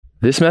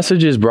This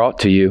message is brought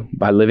to you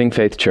by Living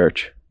Faith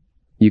Church.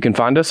 You can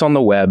find us on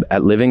the web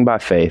at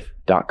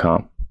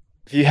livingbyfaith.com.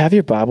 If you have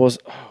your Bibles,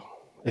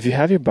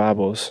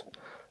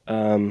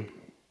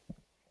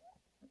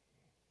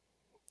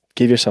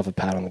 give yourself a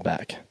pat on the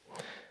back.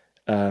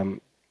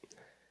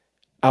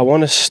 I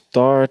want to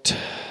start,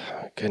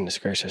 goodness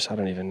gracious, I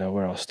don't even know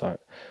where I'll start.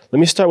 Let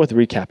me start with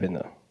recapping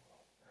though.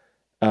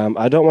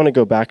 I don't want to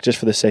go back just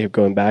for the sake of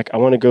going back. I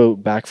want to go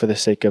back for the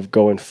sake of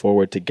going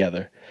forward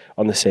together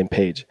on the same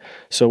page.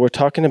 So we're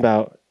talking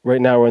about, right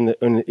now we're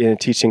in a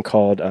teaching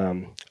called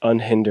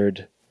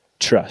Unhindered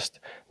Trust.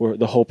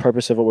 The whole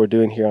purpose of what we're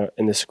doing here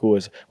in this school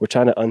is we're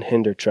trying to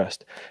unhinder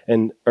trust.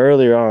 And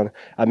earlier on,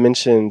 I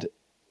mentioned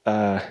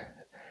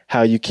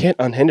how you can't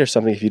unhinder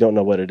something if you don't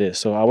know what it is.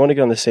 So I want to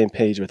get on the same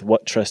page with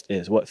what trust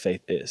is, what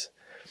faith is.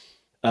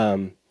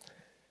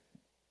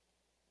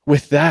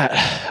 With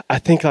that, I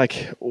think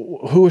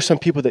who are some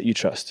people that you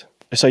trust?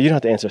 So you don't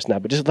have to answer this now,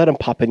 but just let them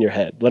pop in your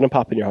head. Let them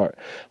pop in your heart.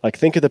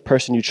 Think of the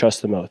person you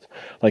trust the most.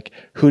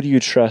 Who do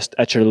you trust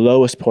at your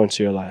lowest points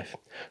of your life?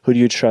 Who do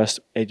you trust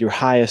at your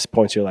highest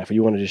points of your life where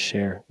you want to just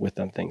share with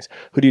them things?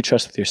 Who do you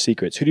trust with your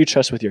secrets? Who do you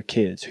trust with your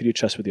kids? Who do you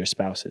trust with your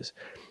spouses?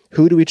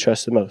 Who do we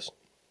trust the most?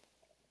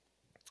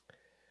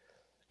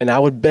 And I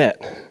would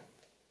bet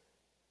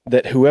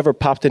that whoever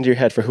popped into your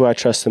head for who I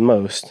trust the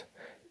most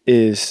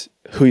is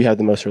who you have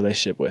the most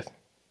relationship with.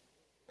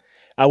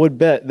 I would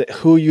bet that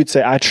who you'd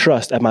say I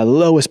trust at my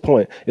lowest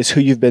point is who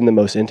you've been the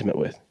most intimate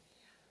with.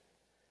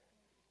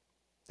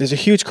 There's a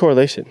huge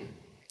correlation.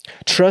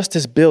 Trust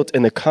is built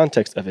in the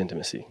context of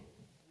intimacy.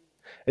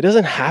 It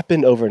doesn't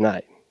happen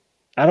overnight.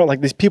 I don't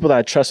like these people that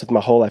I trust with my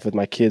whole life, with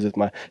my kids, at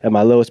my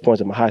lowest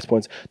points, at my highest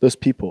points. Those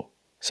people,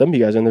 some of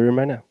you guys are in the room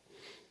right now.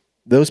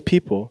 Those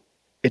people,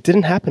 it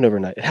didn't happen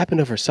overnight. It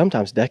happened over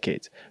sometimes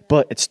decades,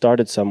 but it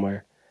started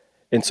somewhere.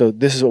 And so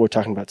this is what we're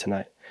talking about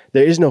tonight.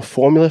 There is no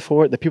formula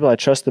for it. The people I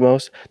trust the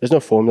most, there's no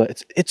formula.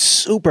 It's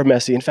super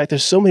messy. In fact,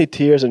 there's so many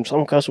tears and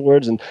some cuss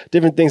words and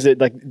different things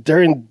that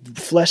during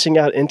fleshing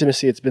out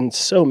intimacy, it's been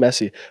so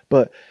messy.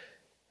 But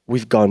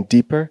we've gone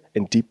deeper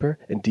and deeper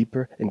and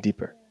deeper and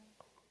deeper.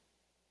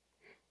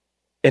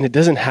 And it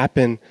doesn't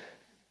happen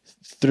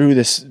through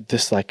this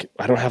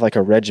I don't have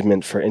a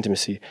regimen for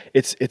intimacy.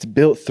 It's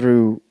built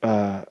through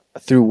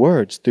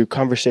words, through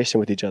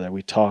conversation with each other.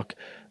 We talk.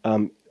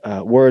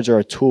 Words are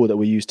a tool that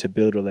we use to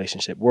build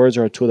relationship. Words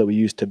are a tool that we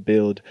use to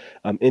build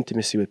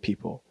intimacy with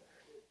people.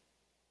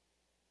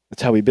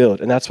 That's how we build.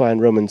 And that's why in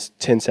Romans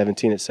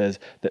 10:17 it says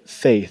that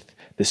faith,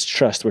 this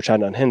trust we're trying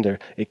to unhinder,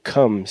 it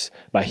comes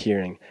by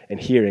hearing, and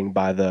hearing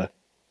by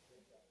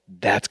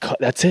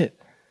that's it.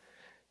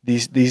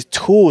 These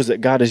tools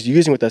that God is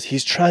using with us,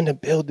 he's trying to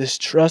build this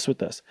trust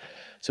with us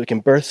so he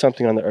can birth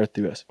something on the earth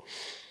through us.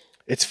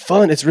 It's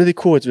fun. It's really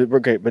cool. We're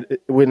great.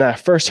 But when I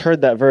first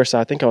heard that verse,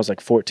 I think I was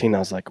 14. I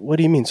was like, what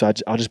do you mean? So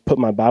I'll just put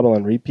my Bible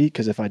on repeat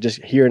because if I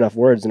just hear enough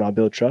words, then I'll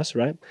build trust,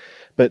 right?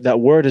 But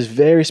that word is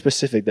very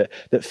specific,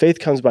 that faith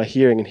comes by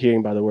hearing and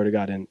hearing by the word of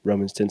God in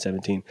Romans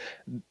 10:17.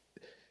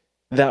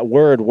 That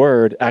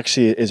word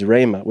actually is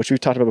rhema, which we've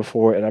talked about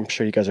before, and I'm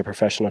sure you guys are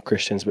professional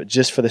Christians, but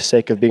just for the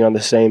sake of being on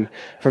the same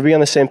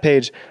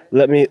page,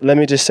 let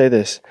me just say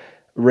this.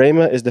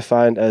 Rhema is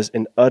defined as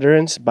an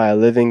utterance by a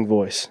living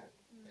voice.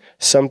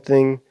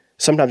 Something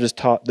sometimes is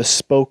taught the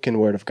spoken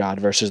word of God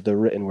versus the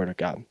written word of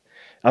God.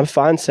 I'm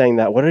fine saying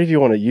that, whatever you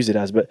want to use it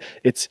as, but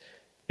it's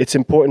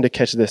important to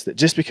catch this, that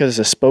just because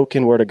it's a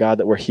spoken word of God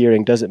that we're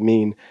hearing doesn't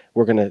mean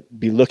we're going to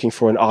be looking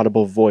for an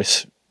audible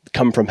voice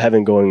come from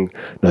heaven going,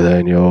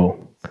 Nathaniel,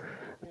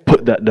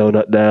 put that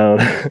donut down.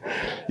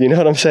 You know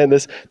what I'm saying?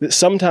 That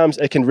sometimes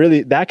that can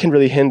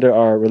really hinder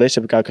our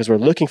relationship with God because we're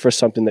looking for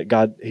something that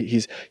God,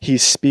 he's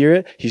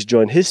spirit, he's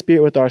joined his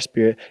spirit with our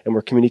spirit, and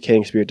we're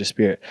communicating spirit to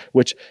spirit,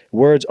 which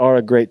words are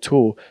a great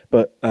tool.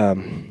 But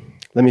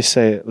let me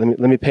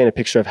paint a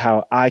picture of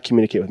how I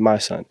communicate with my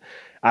son.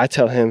 I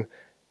tell him,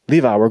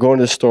 Levi, we're going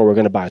to the store, we're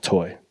going to buy a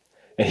toy.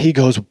 And he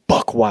goes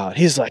buck wild.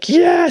 He's like,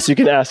 yes. You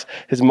can ask,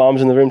 his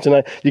mom's in the room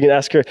tonight. You can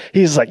ask her.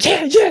 He's like,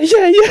 yeah.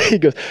 He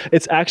goes,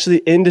 it's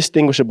actually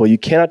indistinguishable. You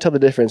cannot tell the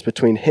difference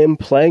between him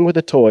playing with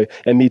a toy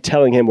and me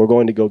telling him we're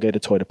going to go get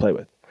a toy to play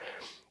with.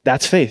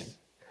 That's faith.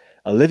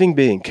 A living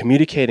being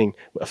communicating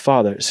with a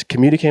father,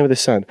 communicating with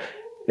his son.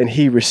 And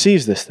he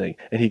receives this thing.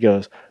 And he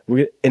goes,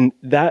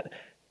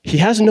 he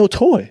has no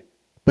toy,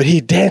 but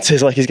he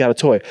dances like he's got a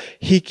toy.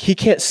 He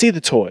can't see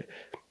the toy,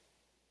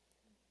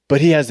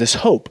 but he has this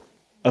hope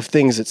of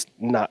things that's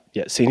not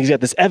yet seen. He's got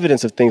this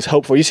evidence of things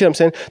hoped for. You see what I'm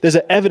saying? There's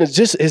an evidence.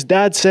 Just his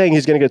dad saying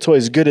he's going to get a toy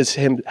is as good as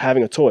him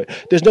having a toy.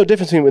 There's no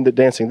difference between the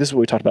dancing. This is what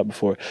we talked about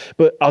before.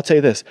 But I'll tell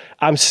you this.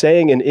 I'm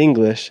saying in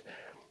English,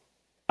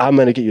 I'm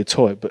going to get you a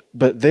toy.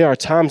 But there are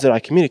times that I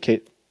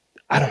communicate,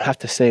 I don't have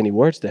to say any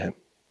words to him.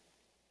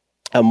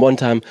 One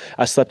time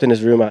I slept in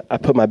his room. I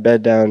put my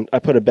bed down. I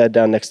put a bed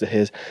down next to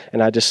his,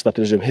 and I just slept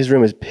in his room. His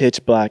room is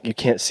pitch black. You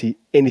can't see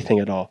anything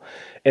at all.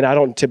 And I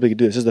don't typically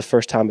do this. This is the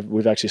first time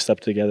we've actually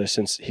slept together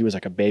since he was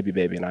like a baby,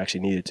 and I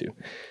actually needed to.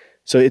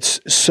 So it's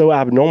so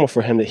abnormal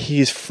for him that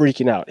he's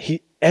freaking out.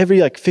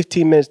 Every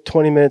 15 minutes,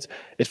 20 minutes,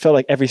 it felt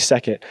like every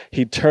second,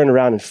 he'd turn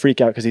around and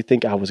freak out because he'd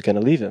think I was going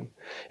to leave him.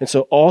 And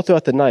so all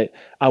throughout the night,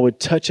 I would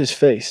touch his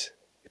face.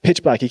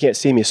 Pitch black, he can't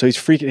see me. So he's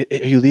freaking,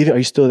 are you leaving? Are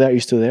you still there? Are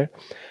you still there?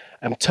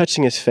 I'm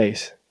touching his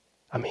face.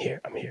 I'm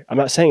here. I'm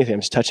not saying anything.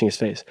 I'm just touching his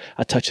face.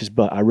 I touch his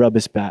butt. I rub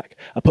his back.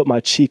 I put my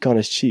cheek on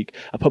his cheek.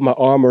 I put my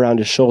arm around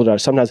his shoulder.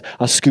 Sometimes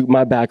I'll scoop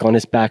my back on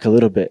his back a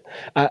little bit.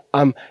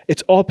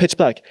 It's all pitch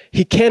black.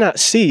 He cannot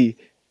see.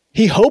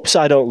 He hopes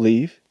I don't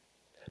leave,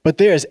 but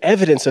there is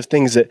evidence of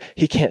things that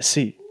he can't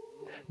see.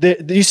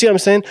 You see what I'm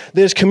saying?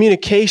 There's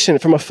communication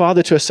from a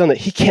father to a son that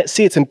he can't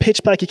see. It's in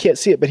pitch black. He can't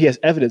see it, but he has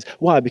evidence.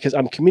 Why? Because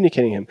I'm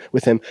communicating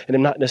with him, and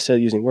I'm not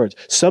necessarily using words.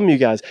 Some of you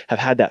guys have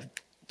had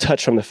that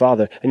touch from the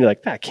Father, and you're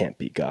like, that can't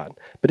be God.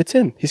 But it's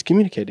him. He's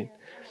communicating.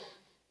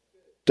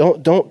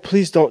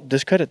 Please don't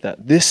discredit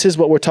that. This is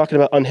what we're talking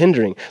about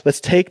unhindering.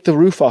 Let's take the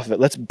roof off of it.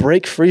 Let's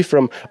break free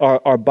from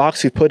our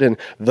box we put in,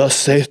 thus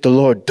saith the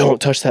Lord, don't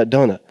touch that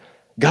donut.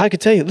 God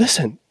could tell you,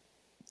 listen,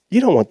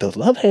 you don't want those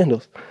love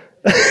handles.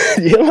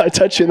 You don't want to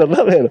touch you in the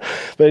love handle.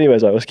 But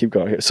anyways, all right, let's keep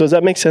going here. So does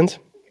that make sense?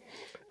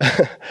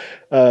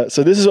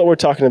 So this is what we're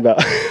talking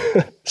about.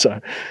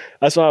 Sorry.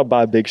 That's why I'll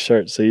buy big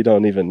shirts so you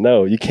don't even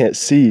know. You can't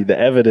see the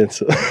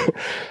evidence.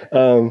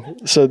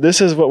 So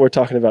this is what we're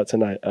talking about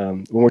tonight.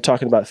 When we're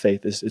talking about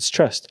faith, it's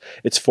trust.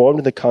 It's formed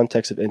in the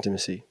context of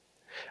intimacy.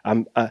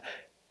 I'm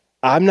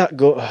not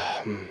go.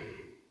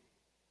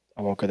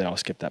 I won't go there. I'll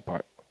skip that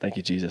part. Thank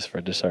you, Jesus,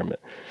 for discernment.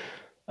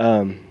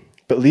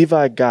 But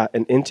Levi got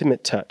an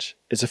intimate touch.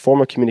 It's a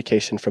form of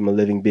communication from a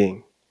living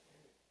being.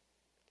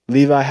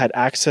 Levi had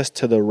access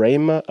to the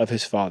rhema of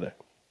his father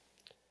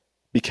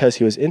because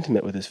he was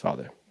intimate with his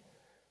father.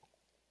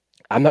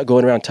 I'm not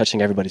going around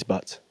touching everybody's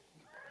butts.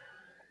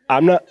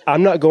 I'm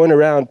not going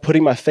around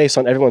putting my face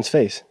on everyone's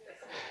face.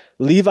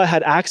 Levi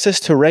had access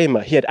to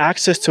rhema. He had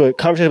access to a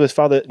conversation with his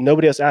father that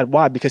nobody else had.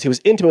 Why? Because he was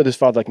intimate with his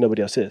father like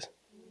nobody else is.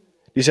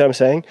 You see what I'm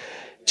saying?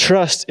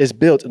 Trust is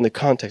built in the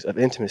context of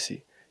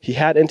intimacy. He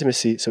had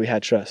intimacy, so he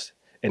had trust.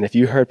 And if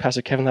you heard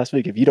Pastor Kevin last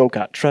week, if you don't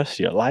got trust,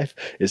 your life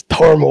is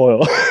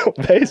turmoil,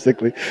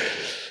 basically.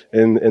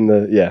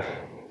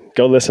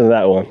 Go listen to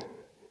that one.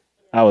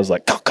 I was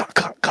like,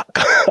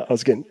 I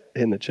was getting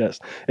hit in the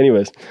chest.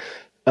 Anyways,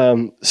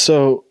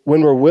 so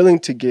when we're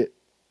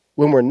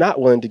not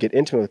willing to get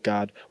intimate with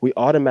God, we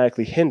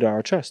automatically hinder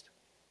our trust.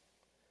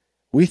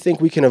 We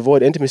think we can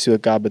avoid intimacy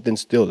with God, but then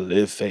still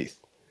live faith.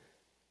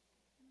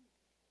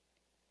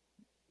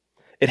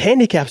 It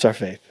handicaps our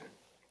faith.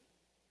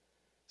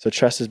 So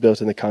trust is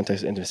built in the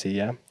context of intimacy,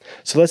 yeah?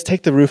 So let's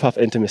take the roof off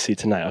intimacy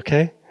tonight,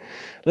 okay?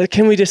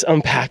 Can we just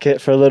unpack it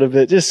for a little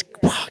bit? Just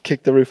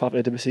kick the roof off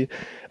intimacy.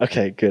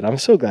 Okay, good. I'm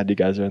so glad you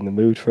guys are in the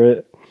mood for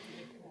it.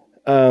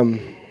 Never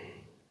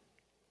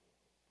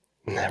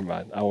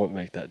mind. I won't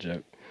make that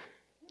joke.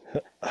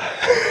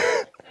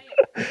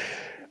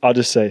 I'll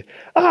just say,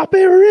 I've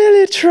been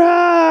really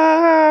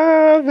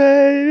trying,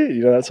 baby.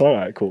 You know that song? All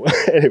right, cool.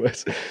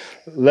 Anyways,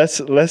 let's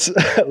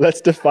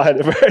define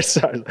it first.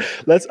 Sorry.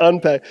 Let's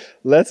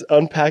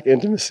unpack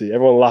intimacy.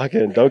 Everyone lock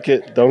in. Don't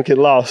get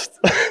lost.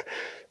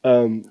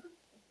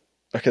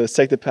 Okay, let's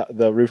take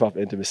the roof off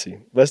intimacy.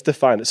 Let's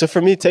define it. So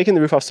for me, taking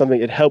the roof off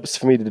something, it helps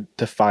for me to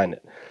define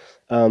it.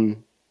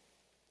 And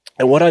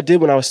what I did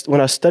when I was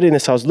studying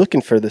this, I was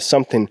looking for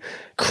something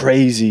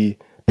crazy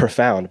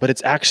profound, but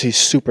it's actually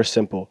super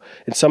simple.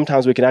 And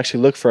sometimes we can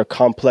actually look for a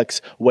complex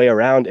way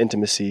around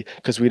intimacy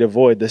because we'd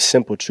avoid the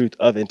simple truth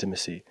of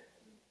intimacy.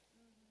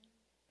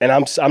 And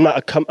I'm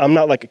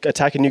not like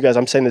attacking you guys.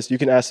 I'm saying this. You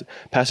can ask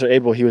Pastor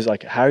Abel. He was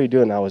like, "How are you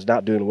doing?" I was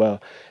not doing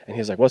well, and he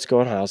was like, "What's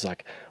going on?" I was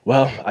like,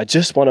 "Well, I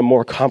just want a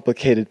more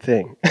complicated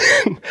thing.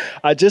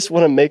 I just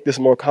want to make this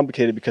more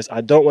complicated because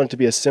I don't want it to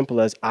be as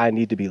simple as I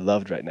need to be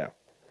loved right now."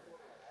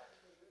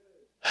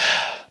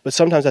 But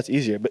sometimes that's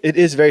easier. But it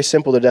is very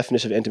simple, the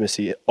definition of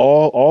intimacy.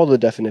 All the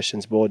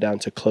definitions boil down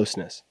to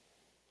closeness.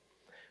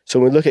 So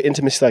when we look at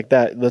intimacy like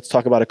that, let's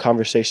talk about a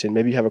conversation.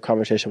 Maybe you have a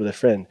conversation with a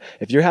friend.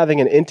 If you're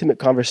having an intimate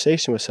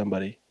conversation with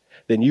somebody,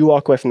 then you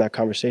walk away from that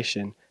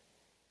conversation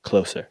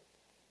closer.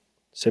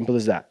 Simple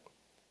as that.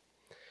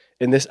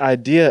 And this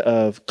idea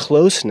of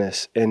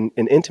closeness and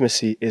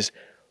intimacy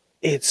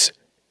it's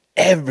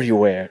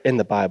everywhere in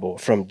the Bible,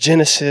 from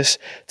Genesis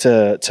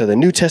to the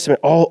New Testament,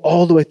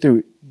 all the way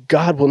through.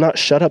 God will not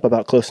shut up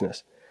about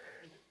closeness.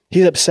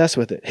 He's obsessed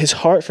with it. His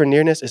heart for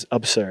nearness is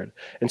absurd.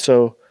 And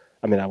so,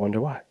 I wonder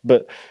why.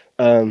 But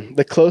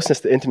the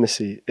closeness, the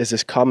intimacy is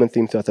this common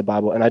theme throughout the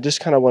Bible. And I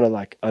just kind of want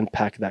to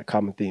unpack that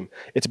common theme.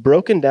 It's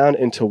broken down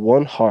into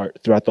one heart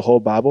throughout the whole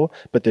Bible,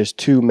 but there's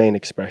two main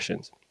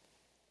expressions.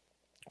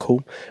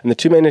 Cool. And the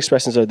two main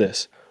expressions are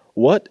this.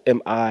 What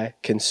am I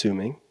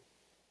consuming?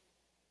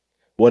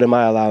 What am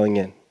I allowing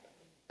in?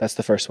 That's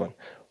the first one.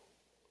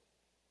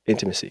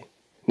 Intimacy.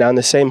 Now in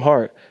the same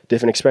heart,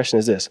 different expression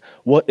is this.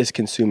 What is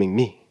consuming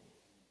me?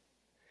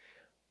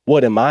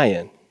 What am I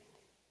in?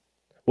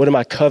 What am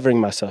I covering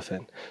myself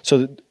in?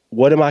 So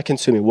what am I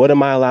consuming? What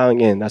am I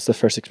allowing in? That's the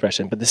first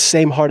expression. But the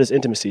same heart is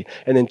intimacy.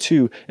 And then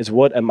 2 is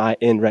what am I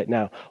in right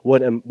now?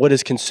 What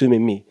is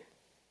consuming me?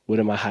 What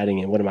am I hiding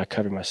in? What am I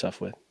covering myself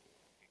with?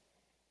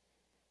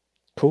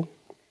 Cool?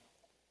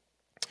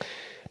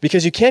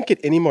 Because you can't get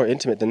any more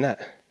intimate than that.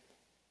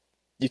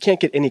 You can't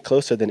get any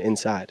closer than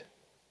inside.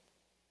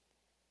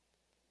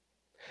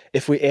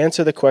 If we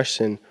answer the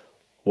question,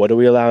 what are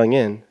we allowing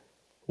in?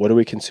 What are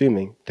we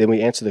consuming? Then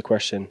we answer the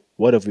question,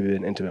 what have we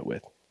been intimate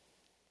with?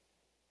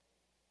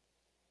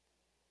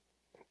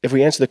 If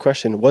we answer the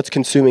question, what's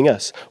consuming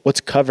us?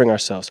 What's covering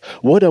ourselves?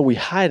 What are we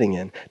hiding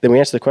in? Then we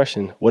answer the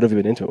question, what have we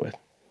been intimate with?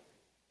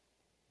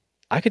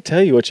 I could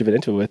tell you what you've been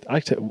intimate with.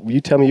 You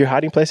tell me your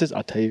hiding places,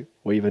 I'll tell you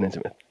what you've been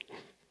intimate with.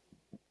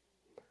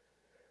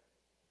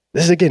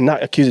 This is, again,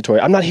 not accusatory.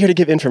 I'm not here to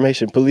give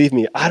information. Believe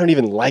me, I don't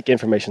even like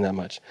information that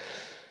much.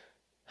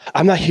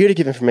 I'm not here to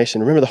give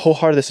information. Remember, the whole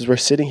heart of this is we're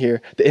sitting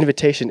here. The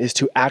invitation is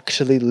to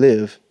actually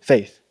live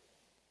faith,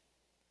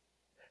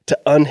 to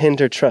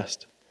unhindered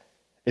trust.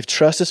 If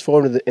trust is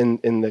formed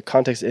in the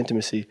context of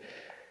intimacy,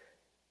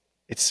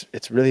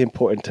 it's really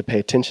important to pay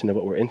attention to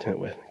what we're intimate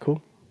with.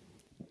 Cool?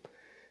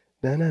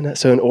 No.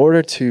 So in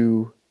order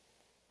to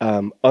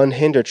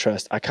unhindered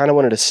trust, I kind of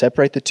wanted to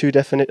separate the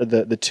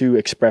two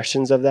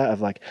expressions of that, of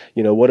like,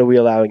 what are we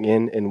allowing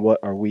in and what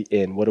are we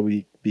in? What are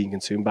we being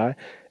consumed by?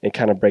 And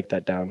kind of break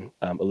that down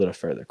a little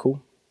further. Cool?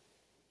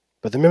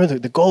 But remember,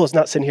 the goal is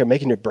not sitting here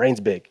making your brains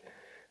big.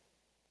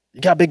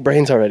 You got big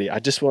brains already. I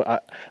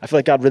feel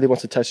like God really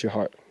wants to touch your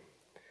heart.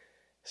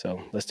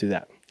 So let's do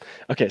that.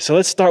 Okay, so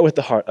let's start with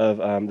the heart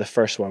of the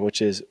first one,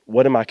 which is,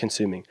 what am I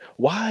consuming?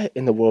 Why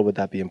in the world would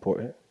that be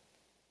important?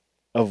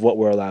 Of what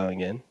we're allowing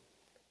in?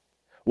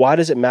 Why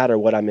does it matter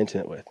what I'm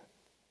intimate with?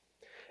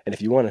 And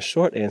if you want a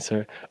short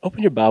answer,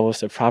 open your Bibles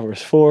to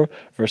Proverbs 4,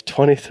 verse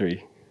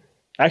 23.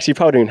 Actually, you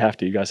probably don't even have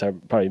to. You guys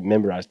have probably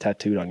memorized,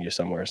 tattooed on you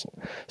somewhere,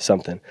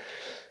 something.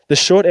 The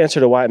short answer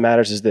to why it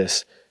matters is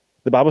this.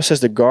 The Bible says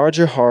to guard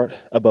your heart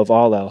above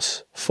all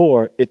else,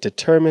 for it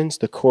determines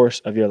the course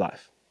of your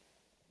life.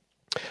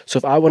 So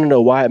if I want to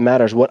know why it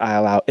matters what I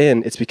allow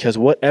in, it's because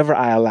whatever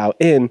I allow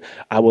in,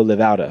 I will live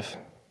out of.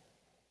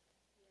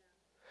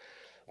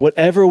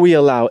 Whatever we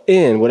allow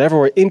in, whatever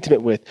we're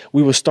intimate with,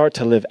 we will start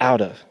to live out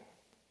of.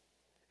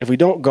 If we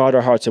don't guard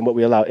our hearts and what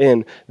we allow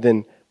in,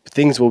 then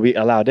things will be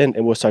allowed in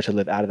and we'll start to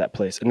live out of that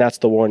place. And that's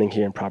the warning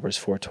here in Proverbs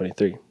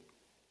 4:23.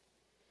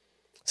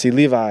 See,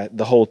 Levi,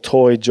 the whole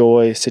toy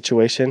joy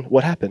situation,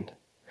 what happened?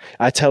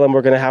 I tell him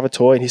we're going to have a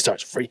toy and he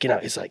starts freaking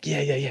out. He's like,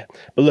 yeah.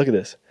 But look at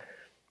this.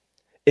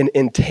 An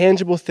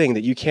intangible thing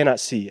that you cannot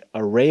see,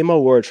 a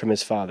rhema word from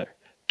his father,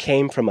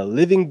 came from a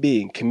living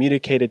being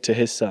communicated to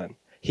his son.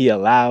 He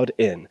allowed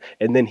in,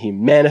 and then he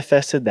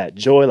manifested that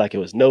joy like it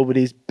was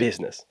nobody's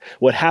business.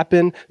 What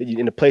happened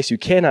in a place you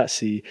cannot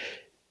see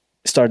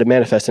started to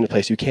manifest in a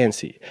place you can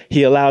see.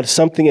 He allowed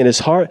something in his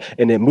heart,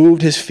 and it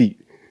moved his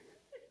feet.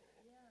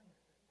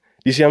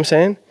 You see what I'm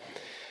saying?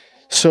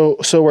 So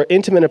we're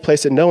intimate in a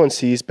place that no one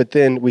sees, but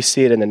then we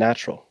see it in the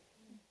natural.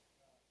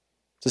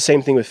 It's the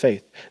same thing with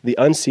faith. The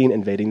unseen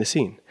invading the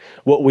seen.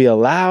 What we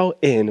allow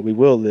in, we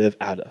will live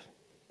out of.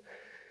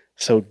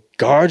 So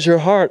guard your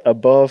heart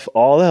above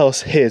all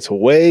else. It's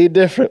way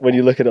different when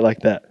you look at it like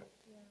that.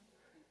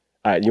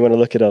 All right, you want to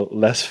look at a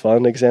less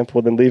fun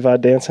example than Levi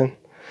dancing?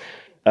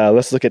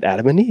 Let's look at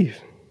Adam and Eve.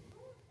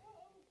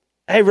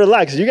 Hey,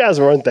 relax. You guys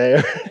weren't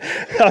there.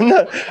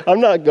 I'm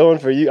not going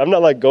for you. I'm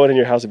not like going in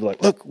your house and be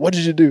like, look, what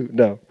did you do?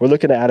 No, we're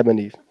looking at Adam and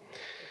Eve.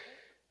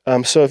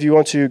 So if you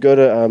want to go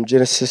to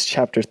Genesis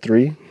chapter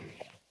 3.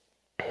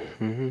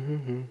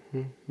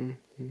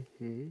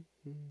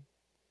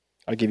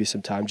 I'll give you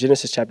some time.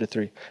 Genesis chapter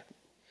 3.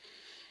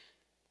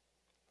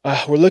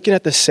 We're looking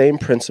at the same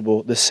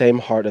principle, the same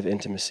heart of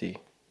intimacy.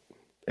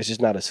 It's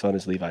just not as fun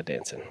as Levi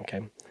dancing,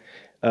 okay?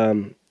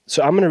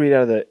 So I'm going to read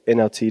out of the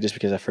NLT just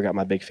because I forgot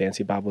my big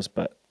fancy Bibles,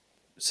 but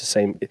it's the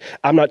same.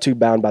 I'm not too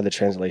bound by the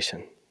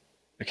translation,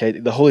 okay?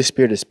 The Holy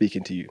Spirit is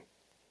speaking to you.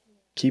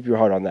 Keep your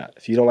heart on that.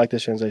 If you don't like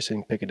this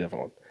translation, pick a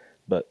different one.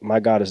 But my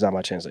God is not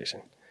my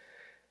translation.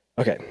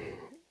 Okay,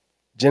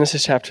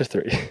 Genesis chapter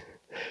 3.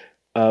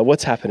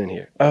 What's happening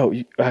here? Oh,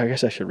 I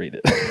guess I should read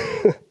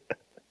it.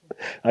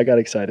 I got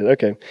excited.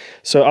 Okay,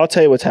 so I'll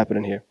tell you what's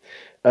happening here.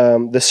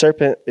 The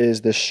serpent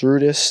is the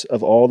shrewdest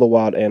of all the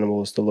wild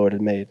animals the Lord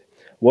had made.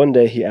 One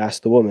day he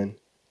asked the woman,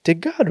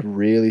 did God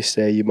really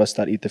say you must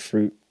not eat the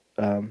fruit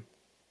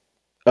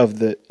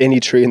of any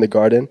tree in the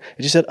garden?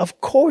 And she said,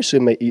 of course we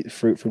may eat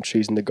fruit from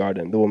trees in the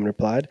garden. The woman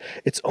replied,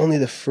 it's only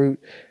the fruit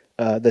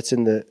that's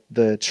in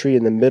the tree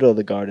in the middle of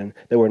the garden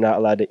that we're not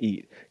allowed to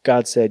eat.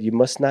 God said, you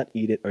must not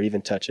eat it or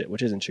even touch it,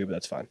 which isn't true, but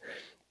that's fine.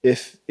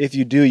 If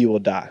you do, you will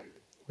die,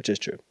 which is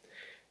true.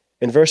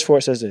 In verse 4,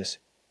 it says this.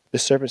 The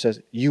serpent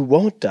says, you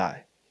won't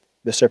die.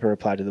 The serpent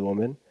replied to the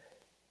woman,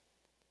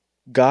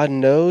 God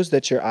knows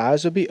that your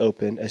eyes will be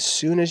open as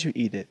soon as you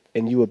eat it,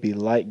 and you will be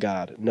like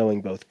God,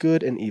 knowing both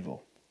good and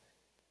evil.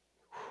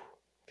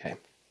 Okay,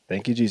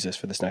 thank you, Jesus,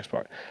 for this next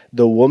part.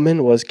 The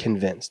woman was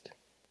convinced.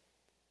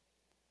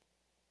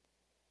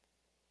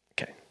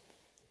 Okay.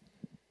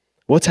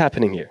 What's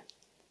happening here?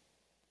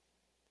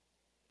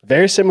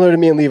 Very similar to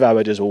me and Levi,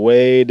 but just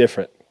way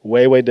different.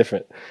 Way, way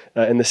different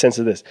in the sense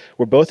of this.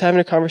 We're both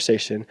having a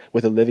conversation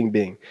with a living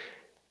being.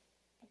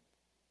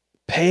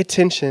 Pay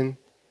attention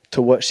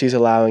to what she's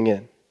allowing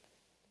in.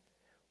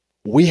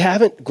 We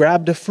haven't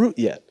grabbed a fruit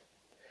yet.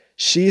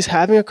 She's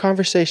having a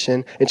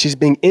conversation and she's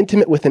being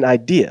intimate with an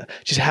idea.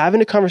 She's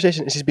having a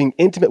conversation and she's being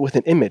intimate with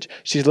an image.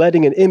 She's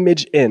letting an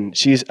image in.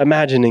 She's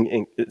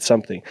imagining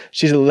something.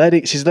 She's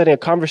letting a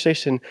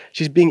conversation.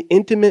 She's being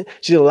intimate.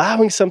 She's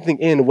allowing something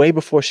in way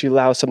before she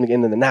allows something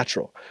in the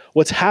natural.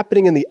 What's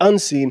happening in the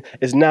unseen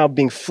is now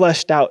being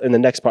fleshed out in the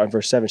next part in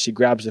verse 7. She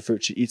grabs the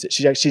fruit. She eats it.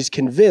 She's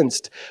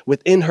convinced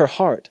within her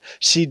heart.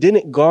 She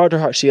didn't guard her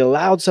heart. She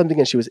allowed something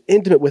in. She was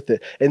intimate with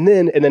it. And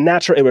then in the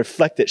natural, it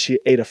reflected. She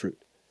ate a fruit.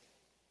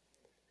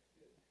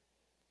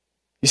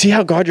 You see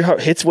how guard your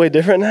heart hits way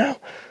different now?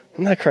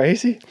 Isn't that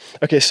crazy?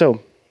 Okay,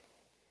 so,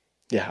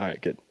 yeah, all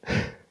right, good.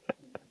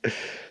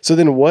 So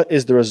then what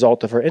is the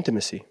result of her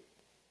intimacy?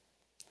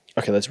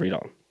 Okay, let's read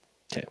on.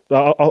 Okay,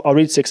 I'll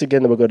read 6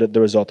 again, then we'll go to the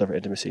result of her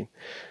intimacy.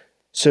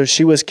 So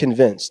she was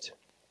convinced.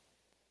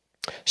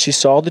 She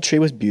saw the tree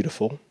was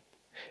beautiful,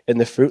 and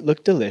the fruit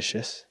looked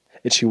delicious,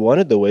 and she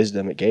wanted the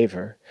wisdom it gave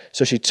her.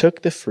 So she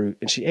took the fruit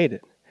and she ate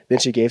it. Then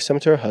she gave some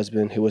to her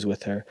husband who was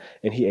with her,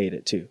 and he ate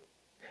it too.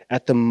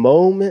 At that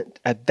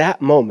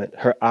moment,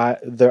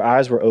 their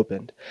eyes were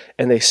opened,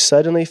 and they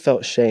suddenly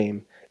felt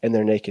shame in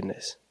their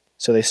nakedness.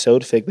 So they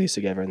sewed fig leaves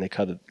together and they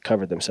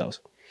covered themselves.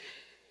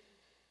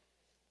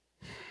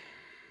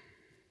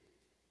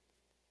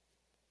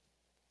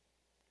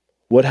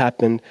 What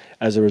happened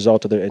as a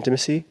result of their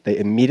intimacy? They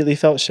immediately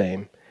felt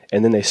shame,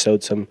 and then they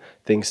sewed some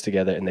things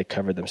together and they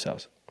covered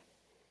themselves.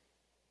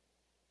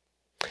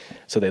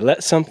 So they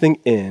let something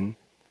in,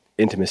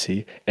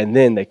 intimacy, and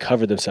then they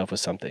covered themselves with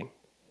something.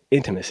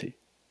 Intimacy.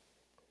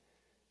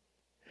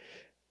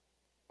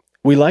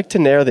 We like to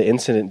narrow the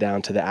incident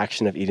down to the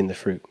action of eating the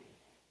fruit.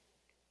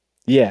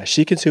 Yeah,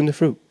 she consumed the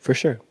fruit, for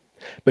sure.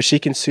 But she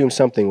consumed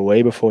something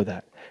way before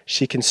that.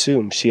 She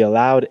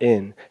allowed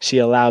in, she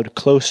allowed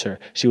closer,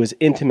 she was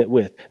intimate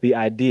with the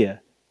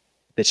idea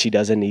that she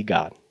doesn't need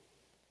God.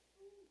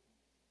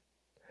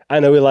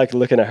 I know we like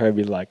looking at her and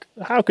be like,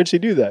 how could she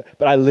do that?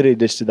 But I literally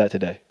just did that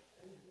today.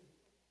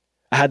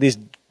 I had these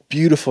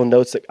beautiful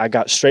notes that I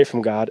got straight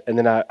from God, and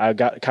then I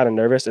got kind of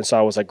nervous, and so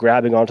I was like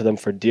grabbing onto them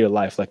for dear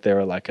life, like they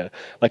were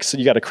so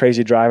you got a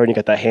crazy driver and you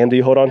got that handle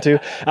you hold on to.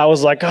 I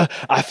was like,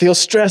 I feel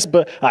stressed,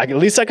 but at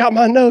least I got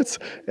my notes.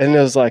 And it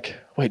was like,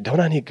 wait, don't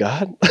I need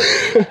God?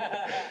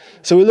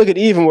 So we look at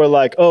Eve and we're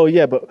like, oh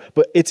yeah, but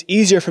it's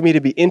easier for me to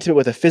be intimate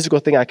with a physical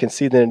thing I can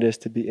see than it is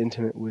to be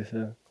intimate with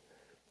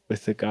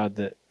the God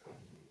that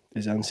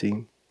is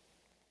unseen.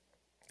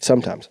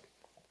 Sometimes.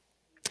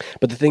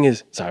 But the thing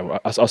is, sorry,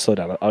 I'll slow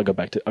down. I'll go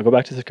back to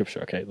the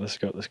scripture. Okay, let's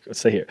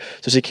stay here.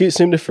 So she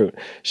consumed the fruit.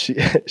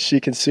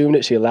 She consumed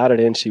it. She allowed it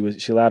in. She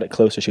allowed it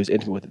closer. She was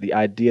intimate with it. The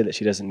idea that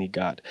she doesn't need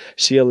God.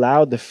 She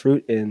allowed the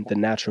fruit in the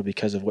natural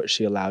because of what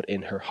she allowed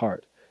in her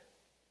heart.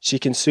 She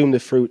consumed the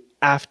fruit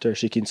after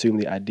she consumed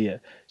the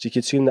idea. She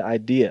consumed the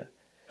idea.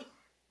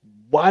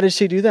 Why did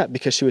she do that?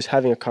 Because she was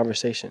having a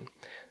conversation.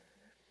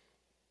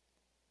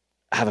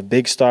 I have a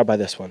big star by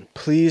this one.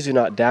 Please do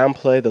not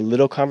downplay the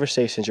little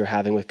conversations you're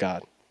having with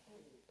God.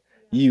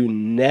 You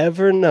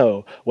never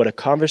know what a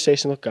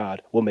conversation with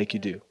God will make you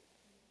do.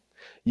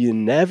 You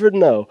never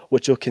know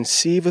what you'll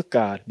conceive with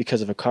God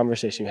because of a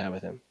conversation you have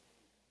with him.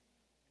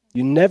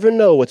 You never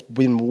know what's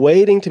been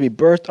waiting to be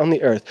birthed on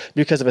the earth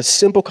because of a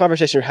simple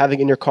conversation you're having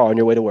in your car on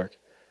your way to work.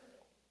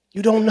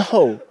 You don't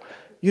know.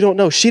 You don't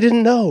know. She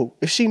didn't know.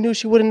 If she knew,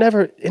 she would have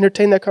never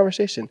entertained that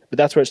conversation. But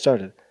that's where it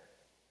started.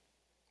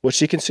 What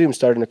she consumed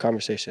started in a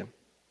conversation.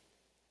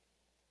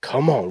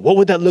 Come on. What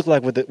would that look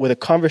like with a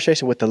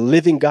conversation with the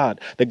living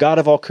God, the God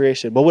of all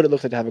creation? What would it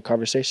look like to have a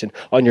conversation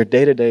on your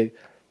day-to-day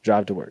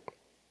drive to work?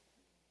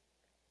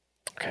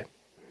 Okay.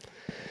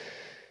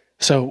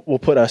 So we'll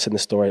put us in the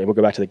story and we'll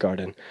go back to the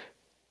garden.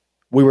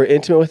 We were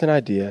intimate with an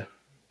idea,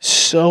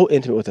 so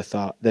intimate with a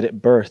thought that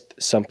it birthed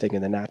something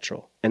in the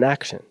natural, an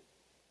action.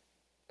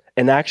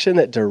 An action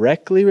that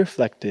directly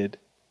reflected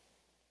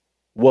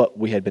what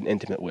we had been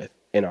intimate with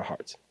in our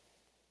hearts.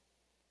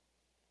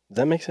 Does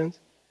that make sense?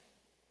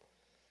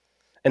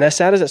 And as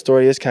sad as that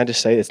story is, can I just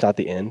say it's not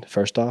the end,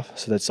 first off?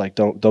 So that's like,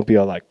 don't be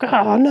all like,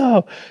 oh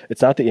no.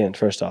 It's not the end,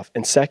 first off.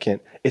 And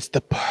second, it's the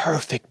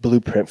perfect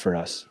blueprint for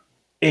us.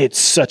 It's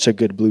such a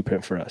good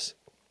blueprint for us.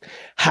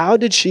 How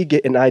did she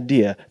get an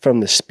idea from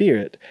the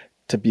Spirit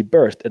to be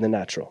birthed in the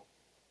natural?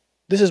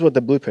 This is what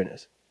the blueprint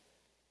is.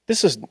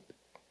 This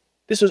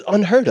was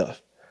unheard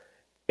of.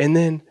 And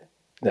then,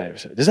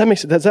 does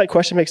that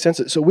question make sense?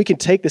 So we can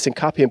take this and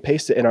copy and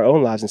paste it in our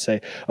own lives and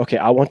say, okay,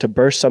 I want to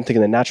burst something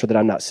in the natural that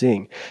I'm not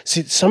seeing.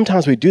 See,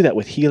 sometimes we do that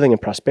with healing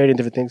and prosperity and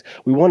different things.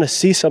 We want to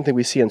see something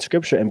we see in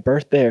Scripture and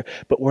birth there,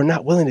 but we're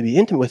not willing to be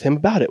intimate with him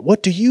about it.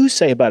 What do you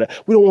say about it?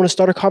 We don't want to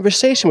start a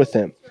conversation with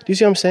him. Do you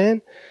see what I'm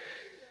saying?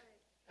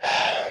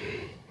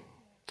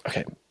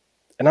 Okay,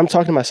 and I'm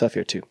talking to myself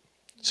here too.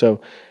 So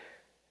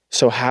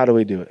how do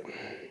we do it?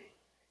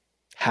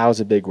 How's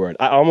a big word.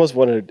 I almost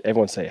wanted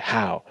everyone to say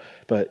how,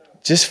 but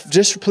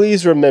Just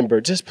please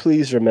remember. Just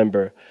please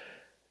remember.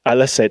 All right,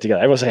 let's say it together.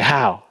 Everyone say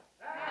how.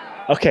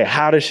 Okay,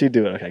 how does she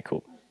do it? Okay,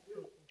 cool.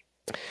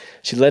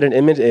 She let an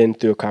image in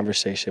through a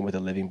conversation with a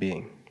living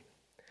being.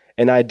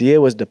 An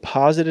idea was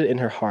deposited in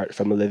her heart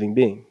from a living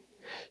being.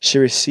 She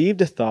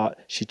received a thought,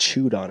 she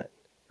chewed on it.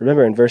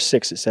 Remember in verse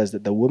 6, it says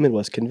that the woman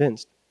was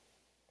convinced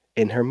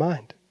in her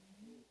mind.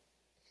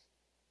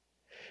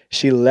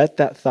 She let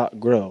that thought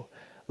grow.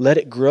 Let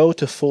it grow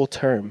to full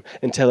term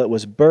until it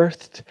was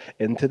birthed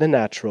into the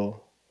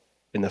natural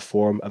in the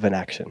form of an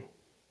action.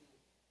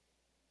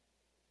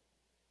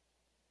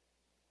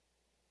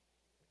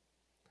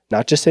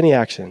 Not just any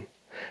action.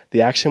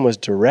 The action was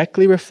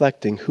directly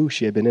reflecting who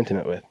she had been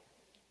intimate with.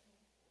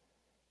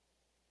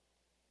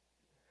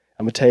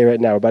 I'm going to tell you right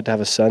now, we're about to have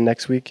a son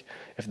next week.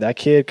 If that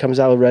kid comes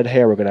out with red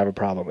hair, we're going to have a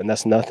problem. And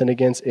that's nothing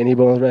against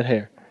anyone with red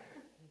hair.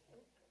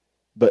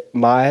 But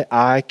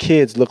our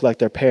kids look like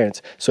their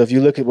parents. So if you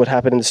look at what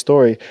happened in the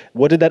story,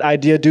 what did that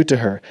idea do to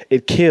her?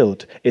 It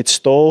killed, it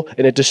stole,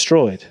 and it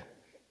destroyed.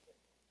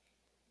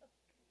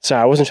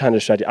 Sorry, I wasn't trying to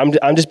distract you.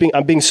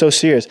 I'm being so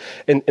serious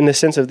in the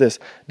sense of this.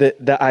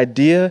 The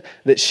idea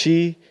that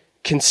she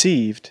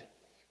conceived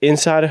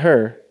inside of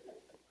her,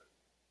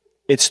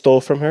 it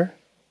stole from her,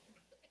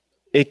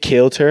 it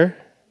killed her,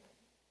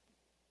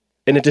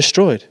 and it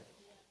destroyed.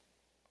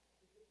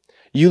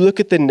 You look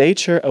at the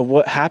nature of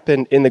what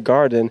happened in the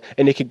garden,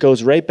 and it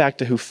goes right back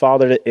to who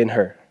fathered it in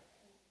her.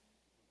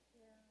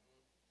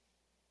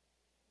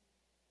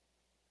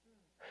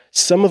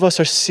 Some of us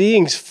are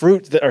seeing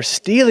fruit that are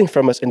stealing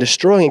from us and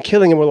destroying and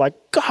killing, and we're like,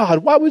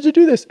 God, why would you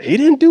do this? He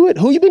didn't do it.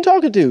 Who you been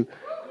talking to?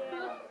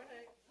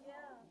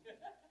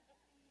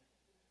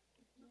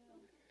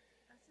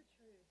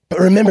 But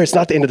remember, it's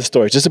not the end of the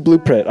story. It's just a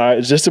blueprint. All right,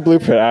 it's just a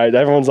blueprint. All right,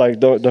 everyone's like,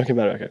 don't get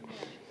mad.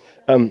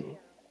 Okay.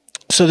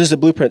 So there's a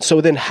blueprint.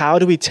 So then how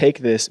do we take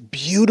this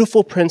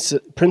beautiful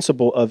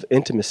principle of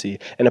intimacy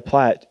and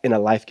apply it in a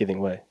life-giving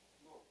way?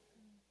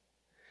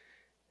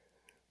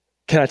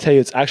 Can I tell you,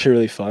 it's actually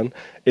really fun.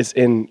 It's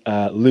in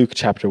Luke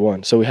chapter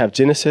 1. So we have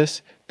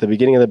Genesis, the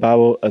beginning of the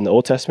Bible in the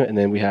Old Testament, and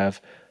then we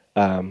have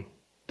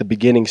the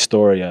beginning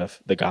story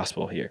of the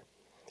gospel here.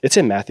 It's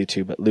in Matthew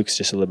too, but Luke's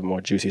just a little bit more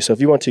juicy. So if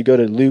you want to go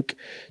to Luke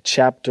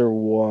chapter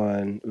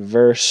 1,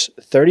 verse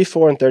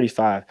 34 and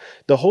 35,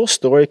 the whole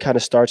story kind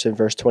of starts in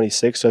verse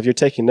 26. So if you're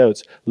taking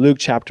notes, Luke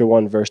chapter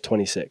 1, verse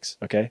 26,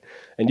 okay?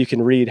 And you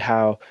can read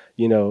how,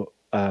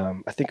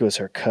 I think it was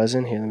her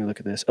cousin. Here, let me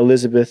look at this.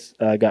 Elizabeth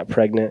got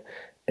pregnant,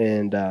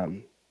 and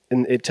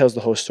it tells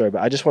the whole story.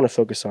 But I just want to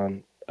focus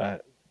on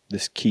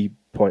this key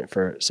point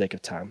for sake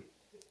of time,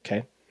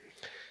 okay?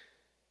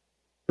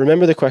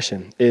 Remember the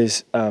question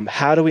is,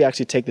 how do we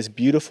actually take this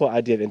beautiful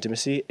idea of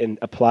intimacy and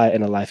apply it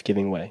in a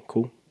life-giving way?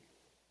 Cool?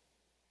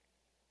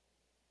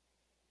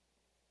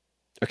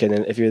 Okay,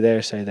 then if you're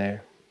there, say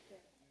there.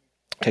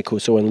 Okay, cool.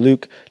 So in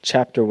Luke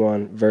chapter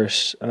 1,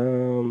 verse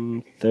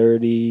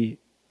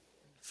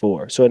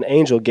 34. So an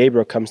angel,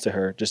 Gabriel, comes to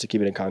her, just to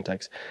keep it in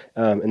context.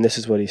 And this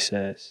is what he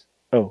says.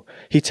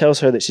 He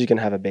tells her that she's going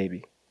to have a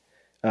baby.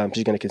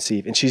 She's going to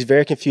conceive. And she's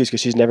very confused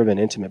because she's never been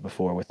intimate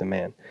before with a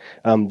man.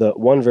 The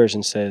one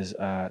version says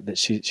that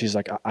she's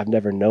like, I've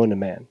never known a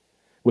man,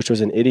 which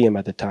was an idiom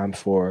at the time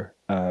for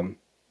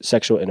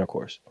sexual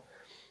intercourse,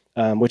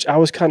 which I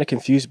was kind of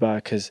confused by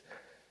because,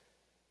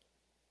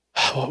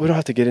 we don't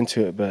have to get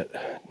into it, but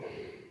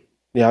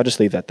yeah, I'll just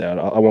leave that there.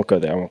 I won't go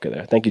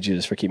there. Thank you,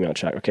 Jesus, for keeping me on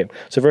track. Okay,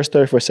 so verse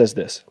 34 says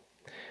this.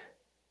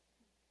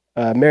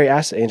 Mary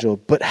asked the angel,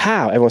 but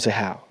how? Everyone say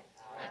how.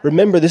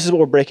 Remember, this is what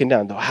we're breaking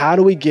down, though. How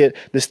do we get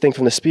this thing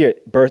from the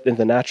spirit birthed into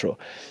the natural?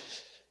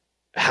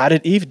 How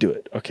did Eve do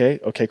it?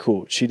 Okay,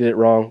 cool. She did it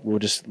wrong. We'll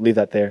just leave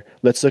that there.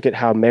 Let's look at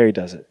how Mary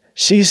does it.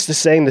 She's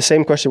saying the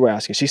same question we're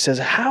asking. She says,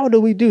 how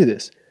do we do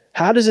this?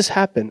 How does this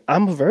happen?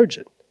 I'm a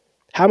virgin.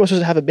 How am I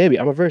supposed to have a baby?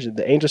 I'm a virgin.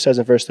 The angel says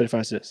in verse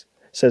 35,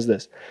 says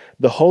this,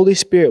 the Holy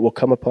Spirit will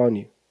come upon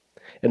you,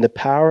 and the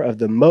power of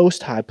the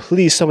Most High,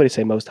 please somebody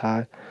say Most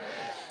High,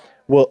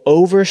 will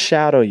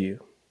overshadow you.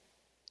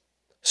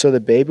 So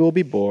the baby will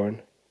be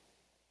born.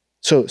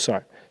 So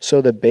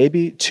the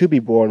baby to be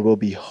born will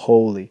be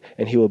holy,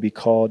 and he will be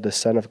called the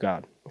Son of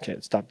God. Okay,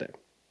 let's stop there.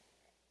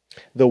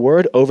 The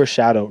word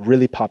overshadow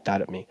really popped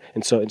out at me.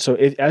 And so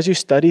as you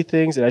study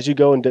things and as you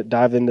go and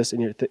dive in this,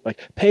 and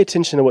pay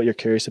attention to what you're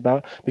curious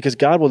about, because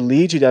God will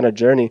lead you down a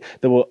journey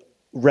that will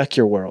wreck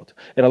your world.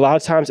 And a lot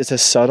of times it's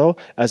as subtle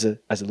as a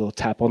little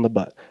tap on the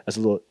butt, as a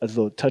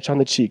little touch on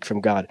the cheek from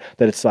God,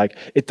 that it's like,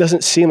 it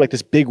doesn't seem like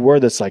this big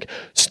word that's like,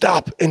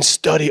 stop and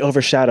study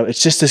overshadow.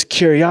 It's just this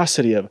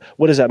curiosity of,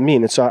 what does that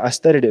mean? And so I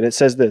studied it, and it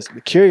says this,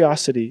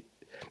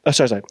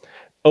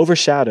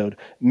 overshadowed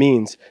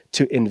means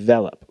to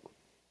envelop.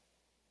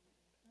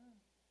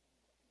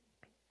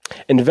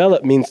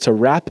 Envelop means to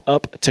wrap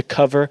up, to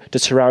cover, to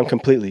surround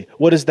completely.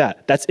 What is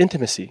that? That's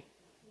intimacy.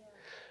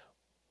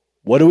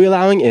 What are we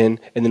allowing in,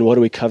 and then what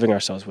are we covering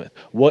ourselves with?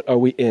 What are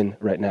we in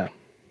right now?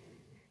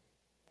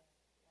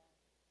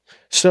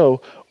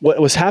 So what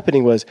was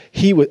happening was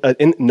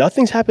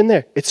nothing's happened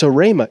there. It's a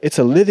rhema. It's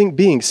a living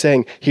being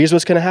saying, here's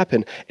what's going to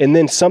happen. And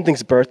then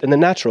something's birthed in the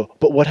natural.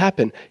 But what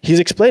happened? He's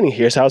explaining,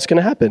 here's how it's going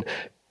to happen.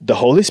 The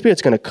Holy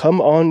Spirit's going to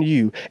come on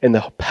you, and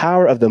the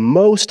power of the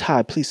Most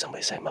High, please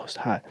somebody say Most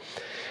High.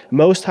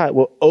 Most High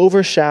will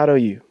overshadow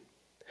you.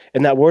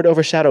 And that word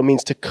overshadow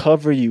means to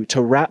cover you,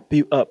 to wrap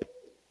you up,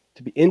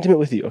 to be intimate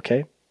with you,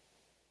 okay?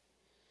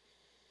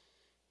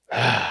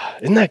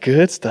 Isn't that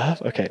good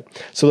stuff? Okay.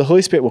 So the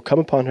Holy Spirit will come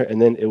upon her,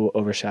 and then it will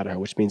overshadow her,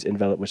 which means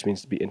envelop, which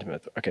means to be intimate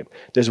with her. Okay.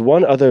 There's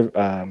one other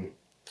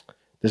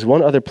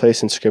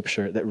place in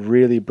Scripture that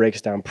really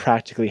breaks down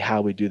practically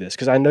how we do this.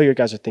 Because I know you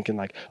guys are thinking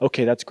like,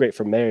 okay, that's great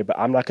for Mary, but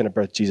I'm not going to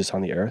birth Jesus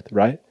on the earth,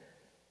 right?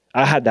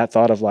 I had that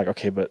thought of like,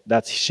 okay, but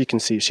she can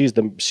see, she's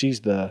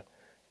the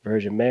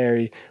Virgin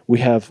Mary. We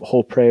have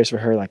whole prayers for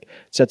her. Like,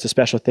 that's a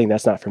special thing.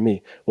 That's not for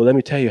me. Well, let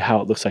me tell you how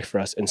it looks like for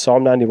us. In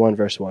Psalm 91,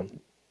 verse 1.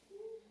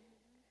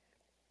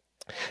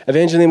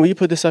 Evangeline, will you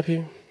put this up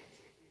here?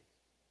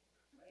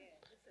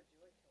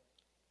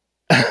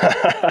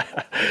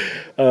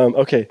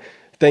 Okay,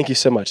 thank you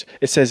so much.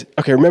 It says,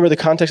 okay, remember the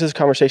context of this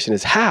conversation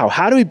is how?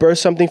 How do we birth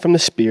something from the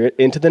Spirit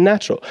into the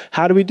natural?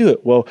 How do we do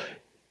it? Well,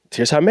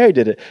 here's how Mary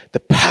did it.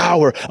 The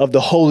power of the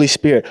Holy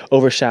Spirit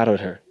overshadowed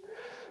her.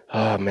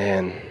 Oh,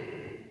 man.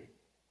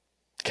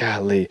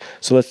 Golly.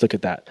 So let's look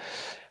at that.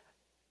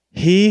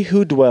 He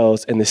who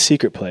dwells in the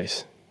secret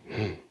place.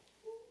 Can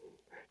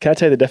I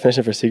tell you the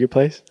definition for secret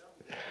place?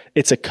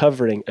 It's a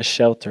covering, a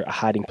shelter, a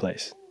hiding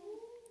place.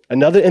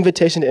 Another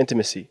invitation to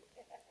intimacy.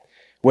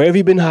 Where have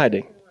you been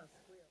hiding?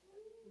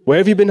 Where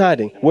have you been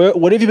hiding?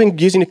 What have you been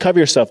using to cover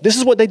yourself? This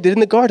is what they did in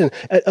the garden.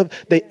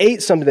 They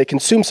ate something, they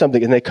consumed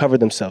something, and they covered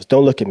themselves.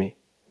 Don't look at me.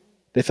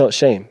 They felt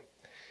shame.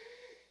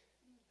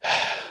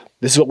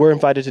 This is what we're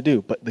invited to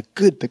do. But the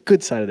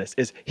good side of this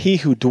is he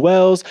who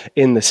dwells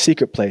in the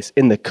secret place,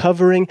 in the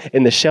covering,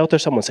 in the shelter.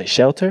 Someone say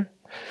shelter.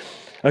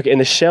 Okay, in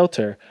the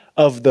shelter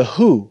of the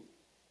who?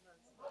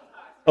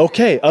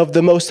 Okay, of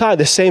the Most High,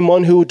 the same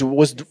one who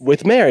was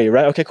with Mary,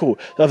 right? Okay, cool.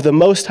 Of the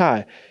Most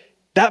High.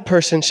 That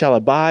person shall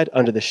abide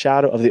under the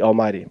shadow of the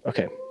Almighty.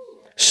 Okay,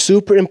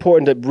 super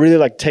important to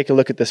really take a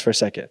look at this for a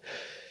second.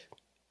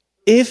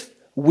 If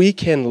we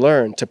can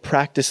learn to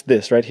practice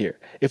this right here,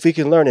 if we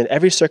can learn in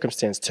every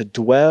circumstance to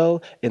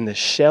dwell in the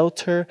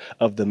shelter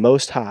of the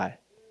Most High,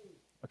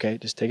 okay,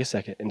 just take a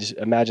second and just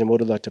imagine what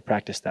it would look to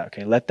practice that,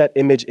 okay? Let that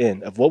image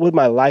in of what would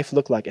my life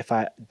look like if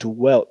I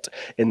dwelt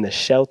in the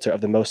shelter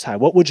of the Most High.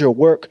 What would your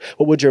work,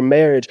 what would your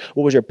marriage,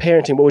 what would your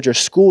parenting, what would your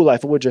school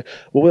life, what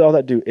would all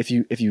that do if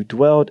you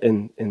dwelled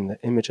in the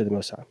image of the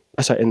Most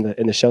High?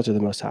 In the shelter of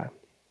the Most High.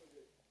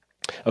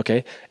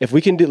 Okay, if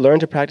we can learn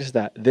to practice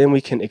that, then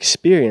we can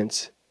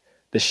experience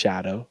the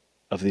shadow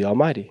of the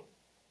Almighty.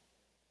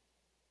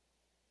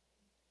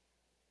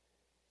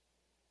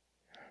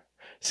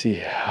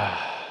 See,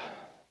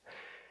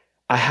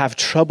 I have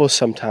trouble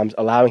sometimes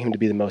allowing him to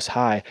be the Most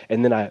High,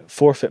 and then I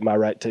forfeit my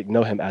right to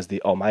know him as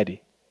the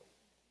Almighty.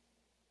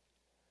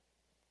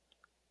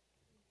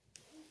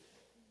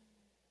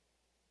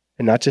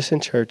 And not just in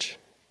church.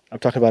 I'm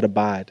talking about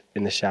abide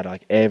in the shadow.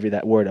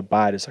 That word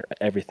abide is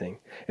everything.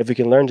 If we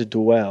can learn to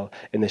dwell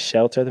in the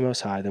shelter of the Most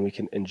High, then we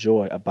can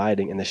enjoy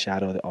abiding in the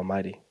shadow of the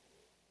Almighty.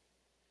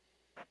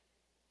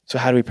 So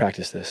how do we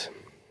practice this?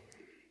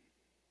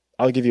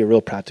 I'll give you a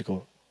real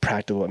practical,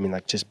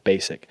 just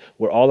basic.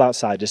 We're all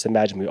outside. Just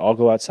imagine we all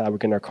go outside. We're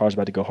getting our cars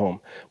about to go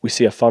home. We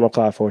see a funnel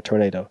cloud for a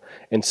tornado,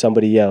 and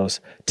somebody yells,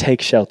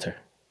 "Take shelter."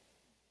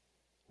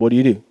 What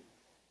do?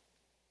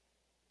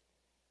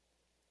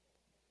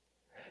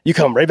 You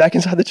come right back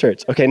inside the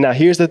church. Okay, now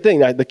here's the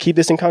thing. Now, to keep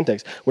this in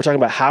context, we're talking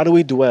about how do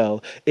we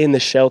dwell in the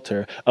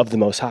shelter of the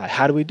Most High?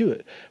 How do we do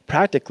it?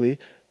 Practically,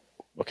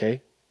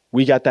 okay,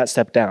 we got that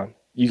step down.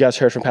 You guys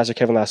heard from Pastor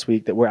Kevin last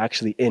week that we're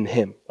actually in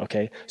him,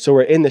 okay? So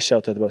we're in the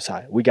shelter of the Most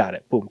High. We got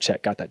it. Boom,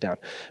 check, got that down.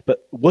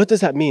 But what does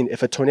that mean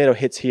if a tornado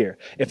hits here?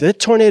 If the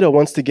tornado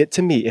wants to get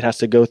to me, it has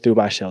to go through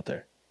my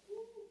shelter.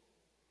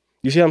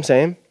 You see what I'm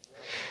saying?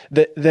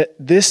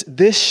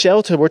 This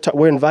shelter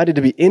we're invited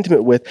to be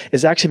intimate with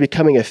is actually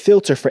becoming a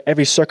filter for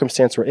every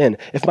circumstance we're in.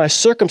 If my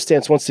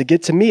circumstance wants to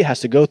get to me, it has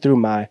to go through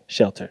my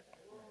shelter.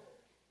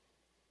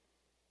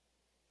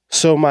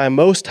 So my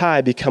Most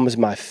High becomes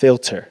my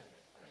filter.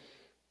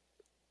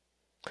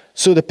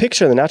 So the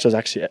picture in the natural is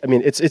actually,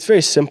 it's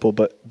very simple,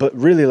 but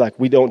really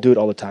we don't do it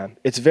all the time.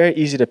 It's very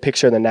easy to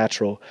picture in the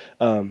natural.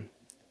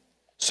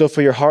 So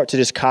for your heart to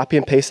just copy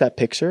and paste that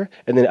picture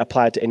and then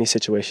apply it to any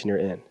situation you're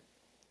in.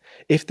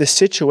 If the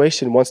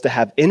situation wants to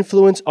have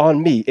influence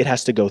on me, it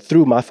has to go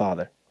through my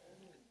Father.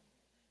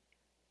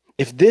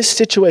 If this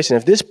situation,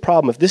 if this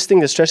problem, if this thing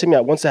that's stressing me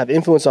out wants to have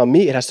influence on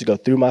me, it has to go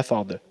through my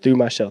Father, through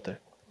my shelter.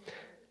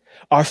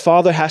 Our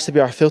Father has to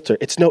be our filter.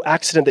 It's no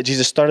accident that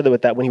Jesus started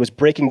with that when he was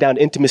breaking down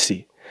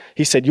intimacy.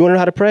 He said, you want to know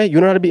how to pray? You want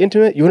to know how to be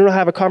intimate? You want to know how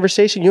to have a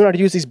conversation? You want to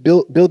know how to use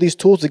build these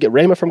tools to get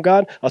rhema from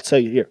God? I'll tell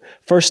you here.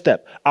 First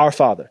step, our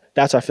Father.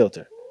 That's our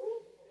filter.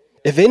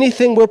 If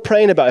anything we're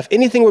praying about, if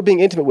anything we're being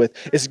intimate with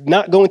is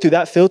not going through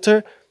that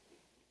filter,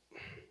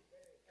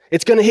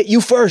 it's going to hit you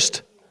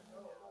first.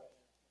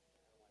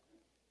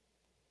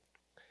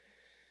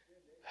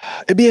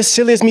 It'd be as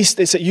silly as me,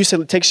 you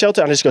said, take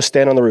shelter, I'm just go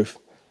stand on the roof.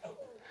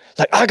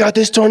 Like, I got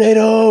this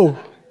tornado.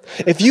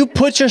 If you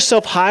put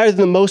yourself higher than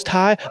the Most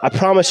High, I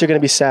promise you're going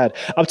to be sad.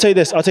 I'll tell you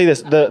this.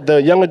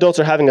 The young adults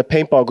are having a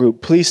paintball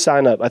group. Please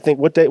sign up. I think,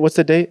 what's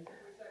the date?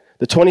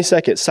 The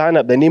 22nd. Sign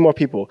up. They need more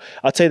people.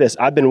 I'll tell you this.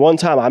 I've been one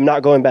time. I'm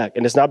not going back.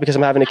 And it's not because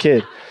I'm having a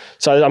kid.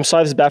 So I'm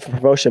sorry if it's bad for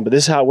promotion, but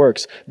this is how it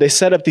works. They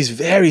set up these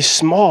very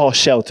small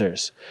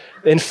shelters,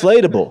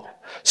 inflatable,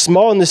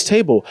 small on this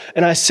table.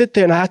 And I sit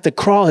there and I have to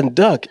crawl and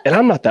duck. And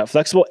I'm not that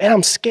flexible and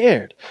I'm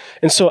scared.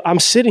 And so I'm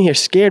sitting here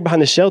scared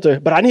behind the shelter,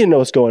 but I need to know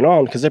what's going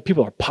on because there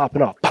people are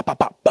popping off. Pop, pop,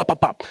 pop, pop,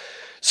 pop, pop.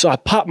 So I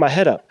pop my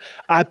head up.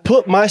 I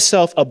put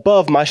myself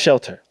above my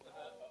shelter.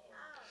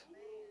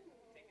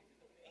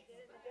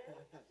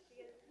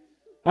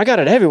 I got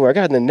it everywhere. I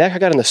got it in the neck. I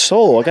got it in the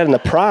soul. I got it in the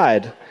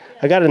pride.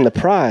 But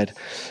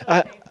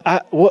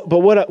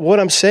what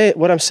I'm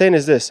saying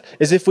is this,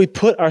 is if we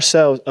put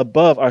ourselves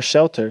above our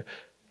shelter,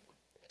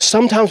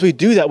 sometimes we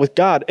do that with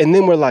God, and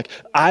then we're like,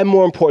 I'm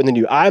more important than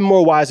you. I'm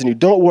more wise than you.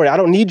 Don't worry. I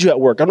don't need you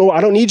at work. I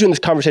don't need you in this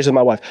conversation with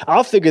my wife.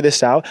 I'll figure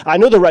this out. I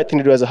know the right thing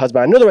to do as a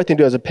husband. I know the right thing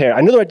to do as a parent.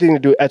 I know the right thing to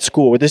do at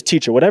school with this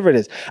teacher, whatever it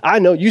is. I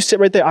know. You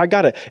sit right there. I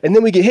got it. And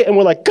then we get hit, and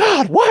we're like,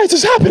 God, why is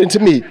this happening to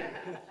me?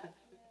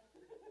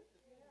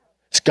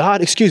 It's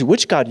God. Excuse me.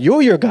 Which God?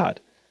 You're your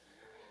God.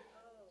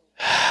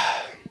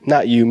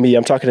 Not you, me.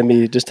 I'm talking to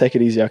me. Just take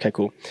it easy. Okay,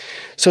 cool.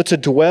 So to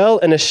dwell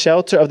in a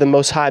shelter of the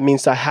Most High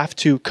means I have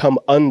to come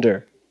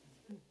under.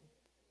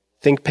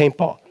 Think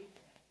paintball.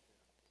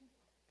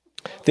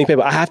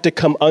 I have to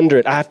come under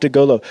it. I have to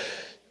go low.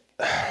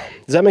 Does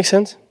that make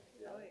sense?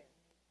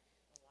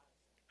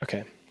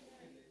 Okay.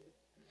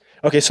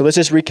 So let's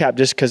just recap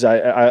just because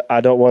I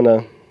don't want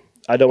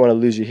to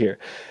lose you here.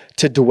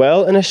 To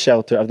dwell in a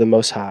shelter of the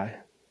Most High,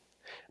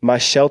 my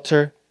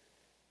shelter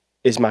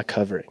is my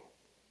covering.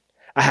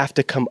 I have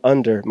to come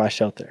under my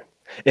shelter.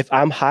 If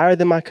I'm higher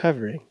than my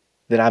covering,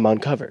 then I'm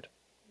uncovered.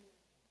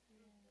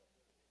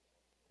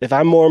 If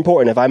I'm more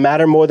important, if I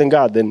matter more than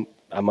God, then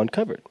I'm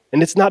uncovered.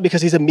 And it's not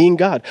because he's a mean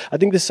God. I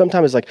think this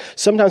sometimes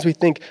we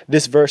think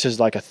this verse is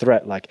like a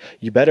threat, like,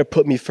 you better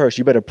put me first,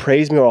 you better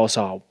praise me or else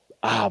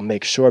I'll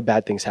make sure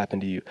bad things happen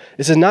to you.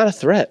 This is not a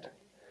threat.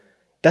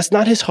 That's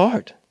not his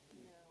heart.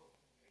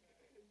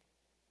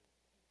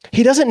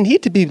 He doesn't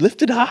need to be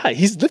lifted high.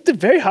 He's lifted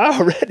very high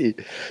already.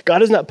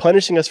 God is not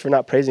punishing us for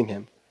not praising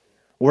him.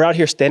 We're out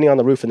here standing on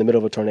the roof in the middle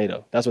of a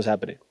tornado. That's what's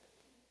happening.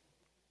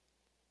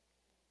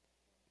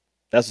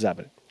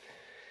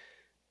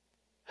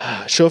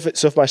 So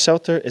if my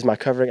shelter is my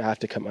covering, I have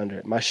to come under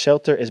it. My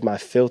shelter is my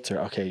filter.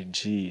 Okay,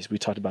 geez, we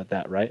talked about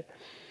that, right?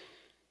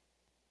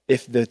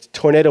 If the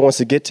tornado wants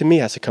to get to me,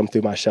 it has to come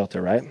through my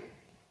shelter, right?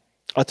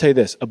 I'll tell you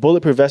this, a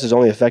bulletproof vest is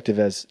only effective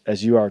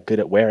as you are good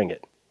at wearing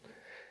it.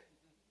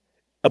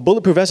 A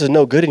bulletproof vest is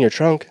no good in your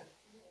trunk.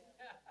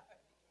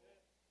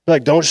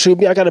 Like, don't shoot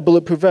me, I got a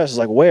bulletproof vest. It's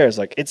like, where? It's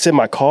like, it's in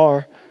my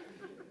car.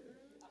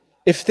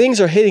 If things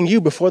are hitting you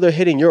before they're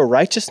hitting your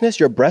righteousness,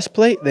 your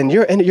breastplate, then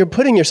you're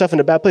putting yourself in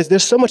a bad place.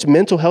 There's so much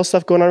mental health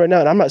stuff going on right now,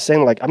 and I'm not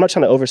trying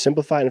to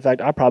oversimplify it. In fact,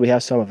 I probably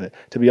have some of it,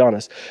 to be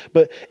honest.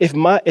 But if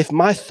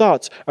my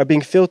thoughts are being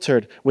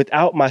filtered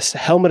without my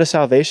helmet of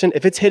salvation,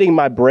 if it's hitting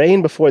my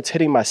brain before it's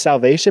hitting my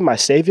salvation, my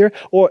Savior,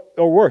 or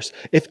worse,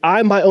 if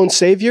I'm my own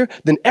Savior,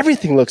 then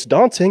everything looks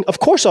daunting. Of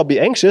course I'll be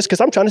anxious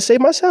because I'm trying to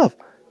save myself.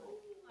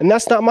 And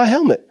that's not my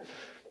helmet.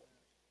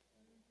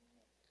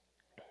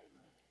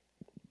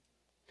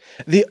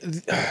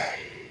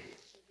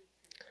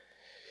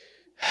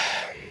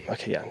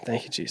 Okay, yeah,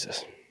 thank you,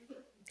 Jesus.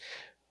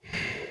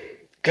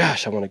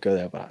 Gosh, I want to go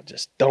there, but I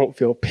just don't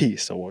feel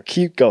peace, so we'll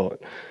keep going.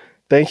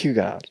 Thank you,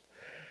 God.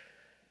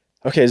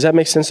 Okay, does that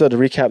make sense, though, to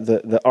recap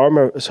the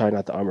armor, sorry,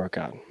 not the armor of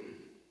God.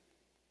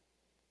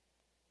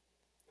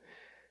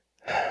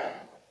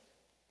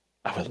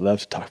 I would love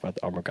to talk about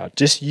the armor of God.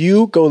 Just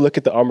you go look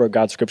at the armor of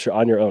God scripture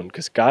on your own,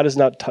 because God does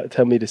not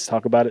tell me to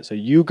talk about it. So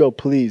you go,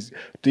 please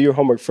do your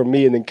homework for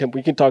me, and then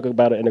we can talk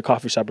about it in a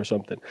coffee shop or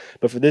something.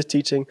 But for this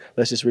teaching,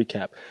 let's just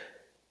recap.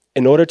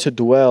 In order to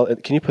dwell,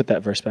 can you put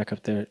that verse back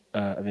up there,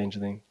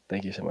 Evangeline?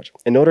 Thank you so much.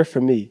 In order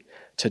for me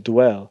to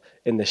dwell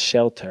in the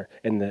shelter,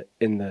 in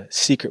the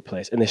secret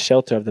place, in the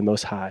shelter of the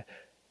Most High,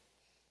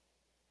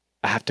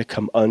 I have to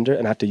come under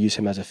and I have to use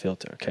him as a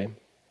filter, okay?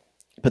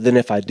 But then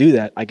if I do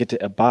that, I get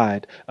to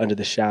abide under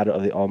the shadow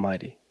of the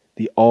Almighty,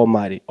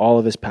 all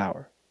of his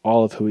power,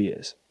 all of who he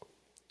is.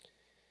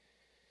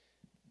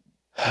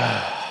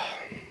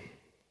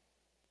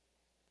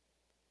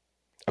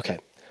 Okay,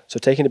 so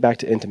taking it back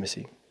to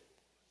intimacy.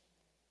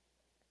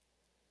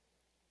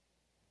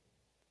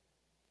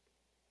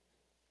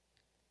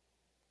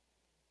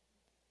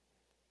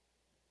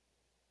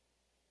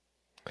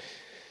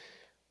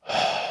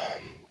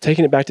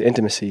 Taking it back to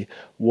intimacy,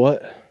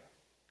 what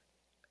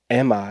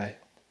am I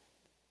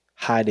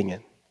hiding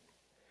in?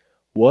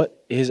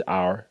 What is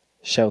our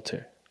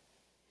shelter?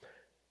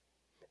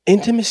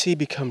 Intimacy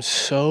becomes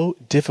so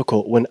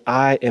difficult when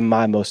I am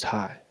my Most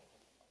High.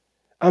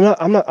 I'm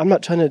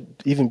not trying to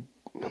even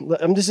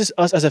this is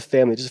us as a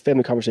family, just a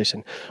family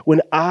conversation.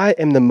 When I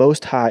am the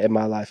most high in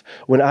my life,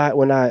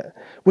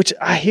 which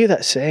I hear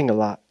that saying a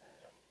lot,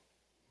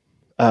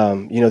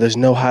 there's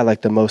no high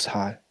like the most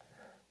high.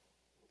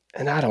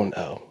 And I don't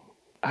know.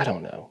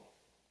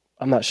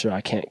 I'm not sure.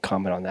 I can't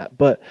comment on that.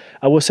 But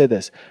I will say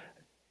this.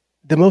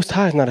 The most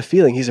high is not a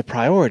feeling. He's a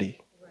priority.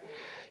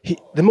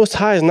 The most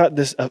high is not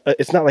this,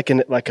 it's not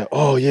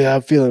oh yeah,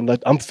 I'm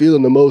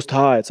feeling the most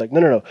high. It's like,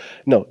 no.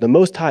 The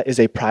most high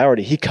is a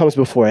priority. He comes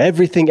before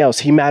everything else.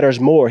 He matters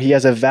more. He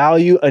has a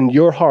value in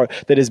your heart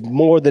that is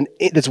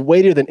that's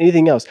weightier than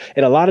anything else.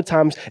 And a lot of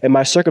times in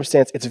my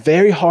circumstance, it's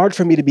very hard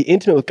for me to be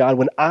intimate with God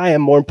when I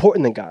am more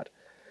important than God.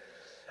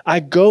 I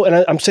go,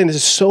 and I'm saying this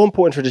is so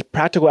important for just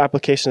practical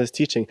application of this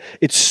teaching.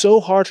 It's so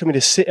hard for me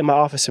to sit in my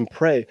office and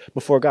pray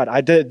before God.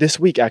 I did it this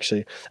week,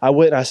 actually. I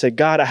went and I said,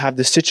 God, I have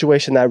this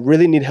situation that I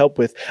really need help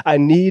with. I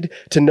need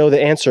to know the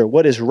answer.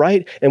 What is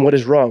right and what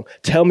is wrong?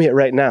 Tell me it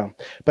right now.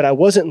 But I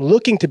wasn't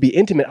looking to be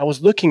intimate. I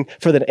was looking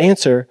for the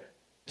answer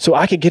so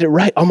I could get it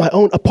right on my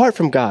own, apart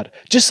from God.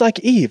 Just like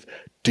Eve.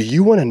 Do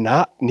you want to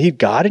not need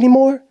God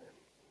anymore?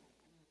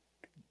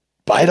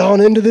 Bite on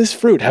into this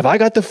fruit. Have I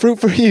got the fruit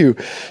for you?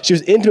 She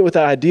was intimate with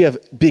that idea of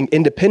being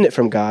independent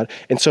from God.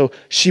 And so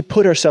she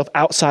put herself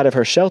outside of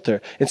her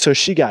shelter. And so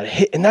she got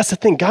hit. And that's the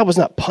thing. God was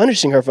not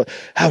punishing her for,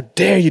 how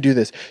dare you do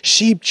this?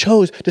 She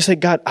chose to say,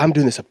 God, I'm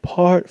doing this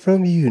apart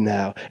from you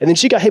now. And then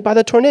she got hit by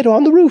the tornado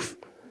on the roof.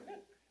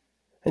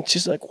 And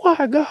she's like,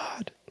 why,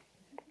 God?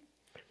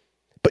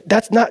 But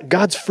that's not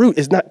God's fruit.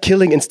 Is not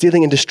killing and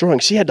stealing and destroying.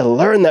 She had to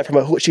learn that from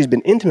who she's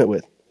been intimate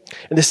with.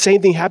 And the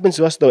same thing happens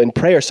to us, though, in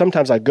prayer.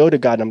 Sometimes I go to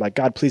God and I'm like,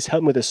 God, please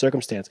help me with this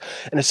circumstance.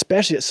 And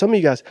especially some of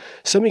you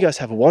guys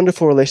have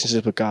wonderful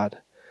relationships with God.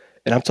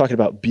 And I'm talking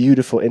about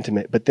beautiful,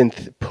 intimate, but then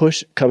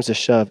push comes to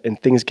shove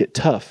and things get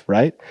tough,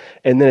 right?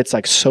 And then it's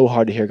like so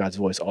hard to hear God's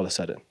voice all of a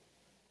sudden.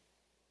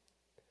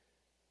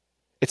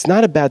 It's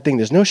not a bad thing.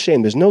 There's no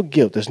shame. There's no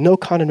guilt. There's no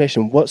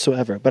condemnation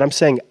whatsoever. But I'm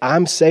saying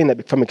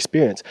that from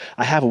experience.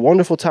 I have a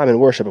wonderful time in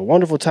worship, a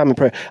wonderful time in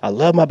prayer. I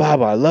love my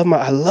Bible. I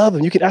love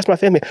him. You can ask my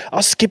family.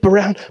 I'll skip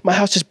around my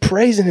house just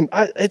praising him.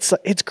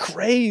 It's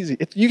crazy.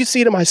 You can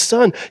see it in my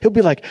son. He'll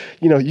be like,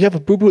 you have a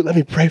boo-boo. Let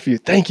me pray for you.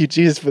 Thank you,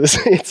 Jesus, for this.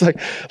 It's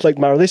like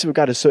my relationship with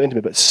God is so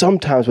intimate. But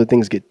sometimes when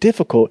things get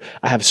difficult,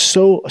 I have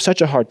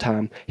such a hard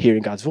time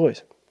hearing God's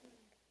voice.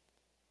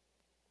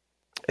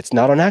 It's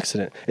not on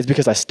accident. It's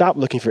because I stopped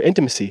looking for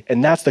intimacy.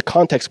 And that's the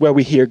context where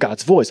we hear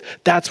God's voice.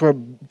 That's where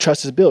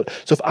trust is built.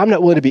 So if I'm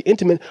not willing to be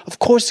intimate, of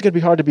course it's going to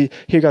be hard to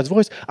hear God's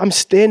voice. I'm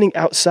standing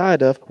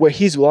outside of where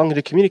he's longing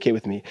to communicate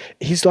with me.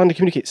 He's longing to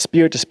communicate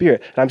spirit to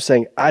spirit. And I'm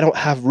saying, I don't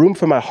have room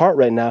for my heart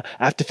right now.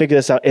 I have to figure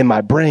this out in my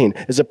brain.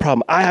 It's a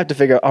problem I have to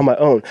figure out on my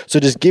own. So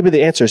just give me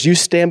the answers. You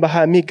stand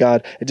behind me,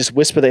 God, and just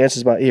whisper the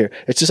answers in my ear.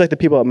 It's just like the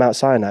people at Mount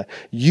Sinai.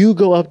 You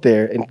go up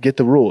there and get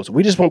the rules.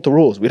 We just want the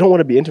rules. We don't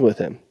want to be intimate with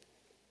him.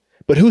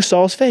 But who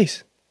saw his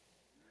face?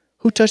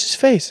 Who touched his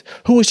face?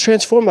 Who was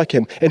transformed like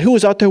him? And who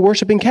was out there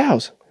worshiping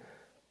cows?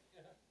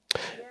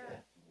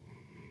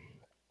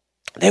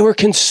 They were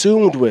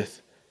consumed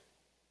with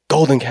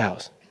golden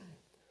cows.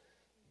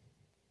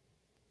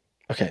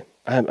 Okay,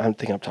 I'm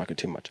thinking I'm talking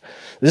too much.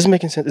 This is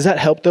making sense. Does that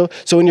help though?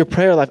 So in your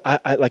prayer life,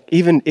 I like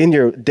even in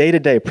your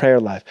day-to-day prayer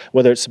life,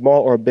 whether it's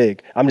small or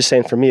big, I'm just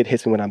saying for me, it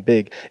hits me when I'm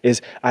big,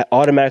 is I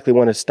automatically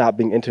want to stop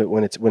being into it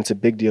when it's a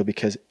big deal,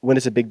 because when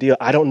it's a big deal,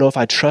 I don't know if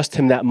I trust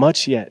him that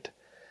much yet.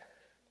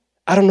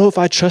 I don't know if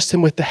I trust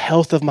him with the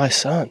health of my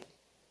son.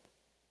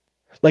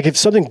 Like if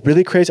something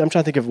really crazy, I'm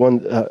trying to think of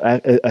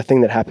a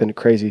thing that happened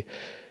crazy.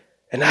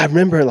 And I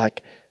remember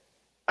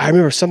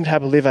something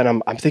happened to Levi,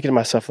 and I'm thinking to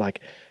myself like,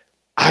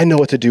 I know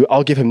what to do.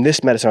 I'll give him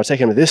this medicine. I'll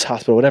take him to this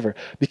hospital, whatever,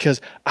 because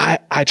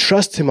I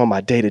trust him on my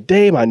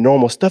day-to-day, my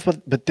normal stuff.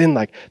 But then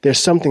like there's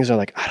some things that are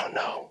like, I don't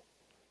know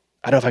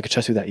if I could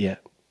trust you that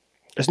yet.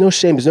 There's no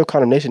shame. There's no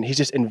condemnation. He's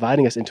just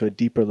inviting us into a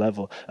deeper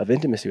level of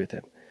intimacy with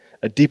him,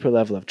 a deeper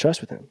level of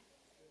trust with him.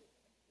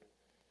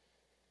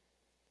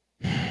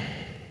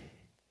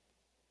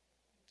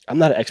 I'm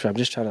not an expert. I'm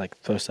just trying to like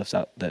throw stuff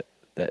out that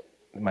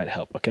might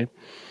help, okay?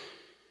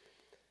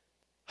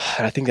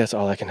 And I think that's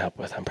all I can help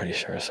with, I'm pretty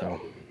sure, so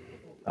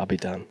I'll be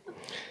done.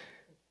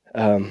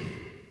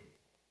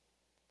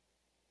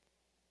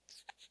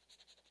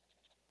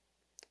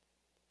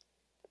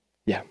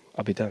 Yeah,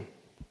 I'll be done.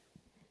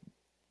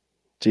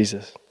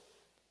 Jesus,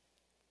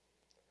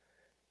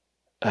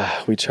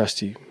 we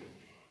trust you.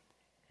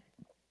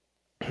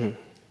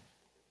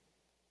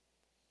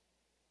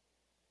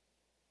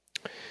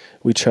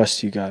 We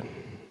trust you, God.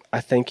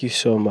 I thank you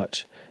so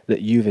much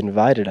that you've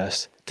invited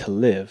us to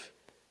live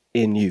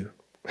in you.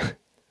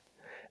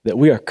 That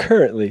we are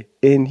currently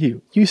in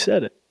you. You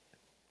said it.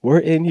 We're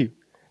in you.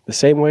 The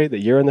same way that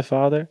you're in the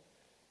Father,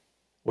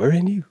 we're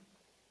in you.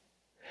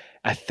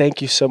 I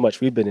thank you so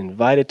much. We've been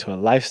invited to a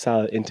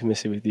lifestyle of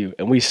intimacy with you,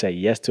 and we say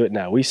yes to it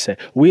now.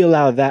 We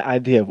allow that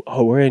idea of,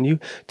 oh, we're in you,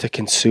 to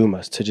consume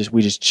us,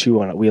 we just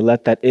chew on it. We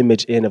let that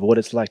image in of what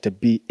it's like to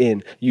be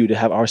in you, to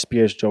have our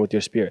spirits join with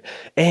your spirit.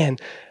 And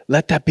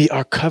let that be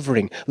our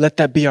covering. Let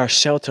that be our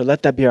shelter.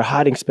 Let that be our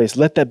hiding space.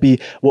 Let that be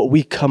what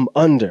we come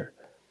under.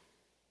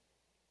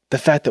 The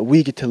fact that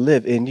we get to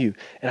live in you.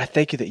 And I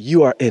thank you that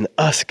you are in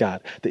us,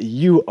 God, that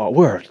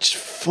we're just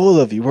full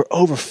of you. We're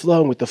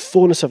overflowing with the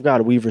fullness of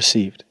God we've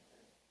received.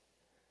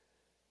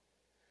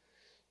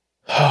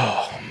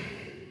 Oh.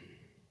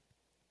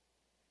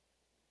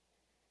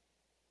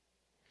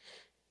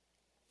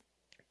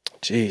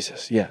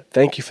 Jesus, yeah.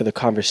 Thank you for the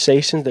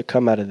conversations that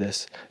come out of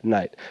this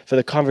night, for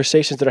the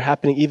conversations that are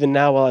happening even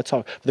now while I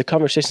talk, for the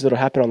conversations that will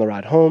happen on the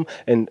ride home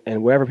and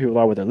wherever people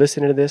are where they're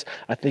listening to this.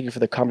 I thank you for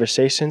the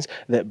conversations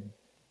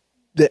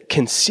that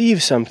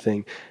conceive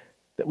something,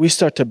 that we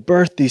start to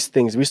birth these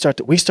things. We start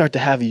to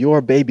have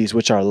your babies,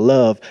 which are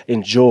love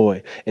and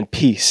joy and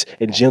peace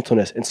and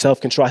gentleness and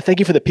self-control. I thank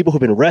you for the people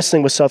who've been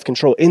wrestling with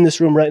self-control in this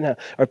room right now,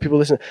 or people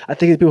listening. I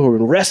thank you for the people who've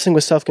been wrestling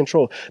with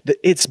self-control, that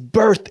it's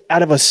birthed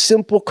out of a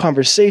simple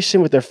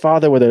conversation with their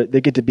father where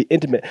they get to be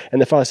intimate. And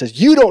the father says,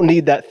 you don't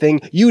need that thing,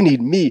 you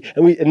need me.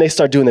 And they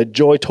start doing the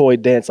joy toy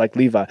dance like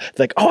Levi. It's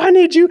like, oh, I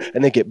need you.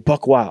 And they get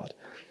buck wild.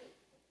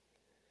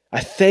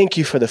 I thank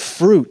you for the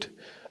fruit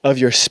of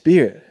your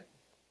spirit.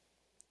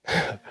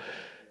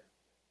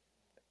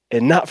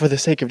 And not for the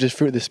sake of just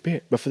fruit of the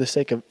Spirit, but for the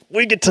sake of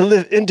we get to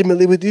live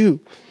intimately with you.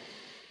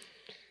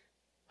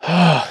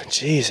 Oh,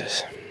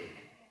 Jesus.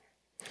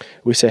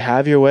 We say,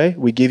 have your way.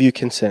 We give you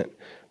consent.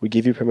 We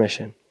give you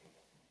permission.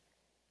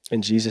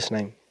 In Jesus'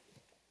 name.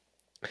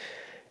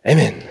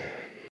 Amen.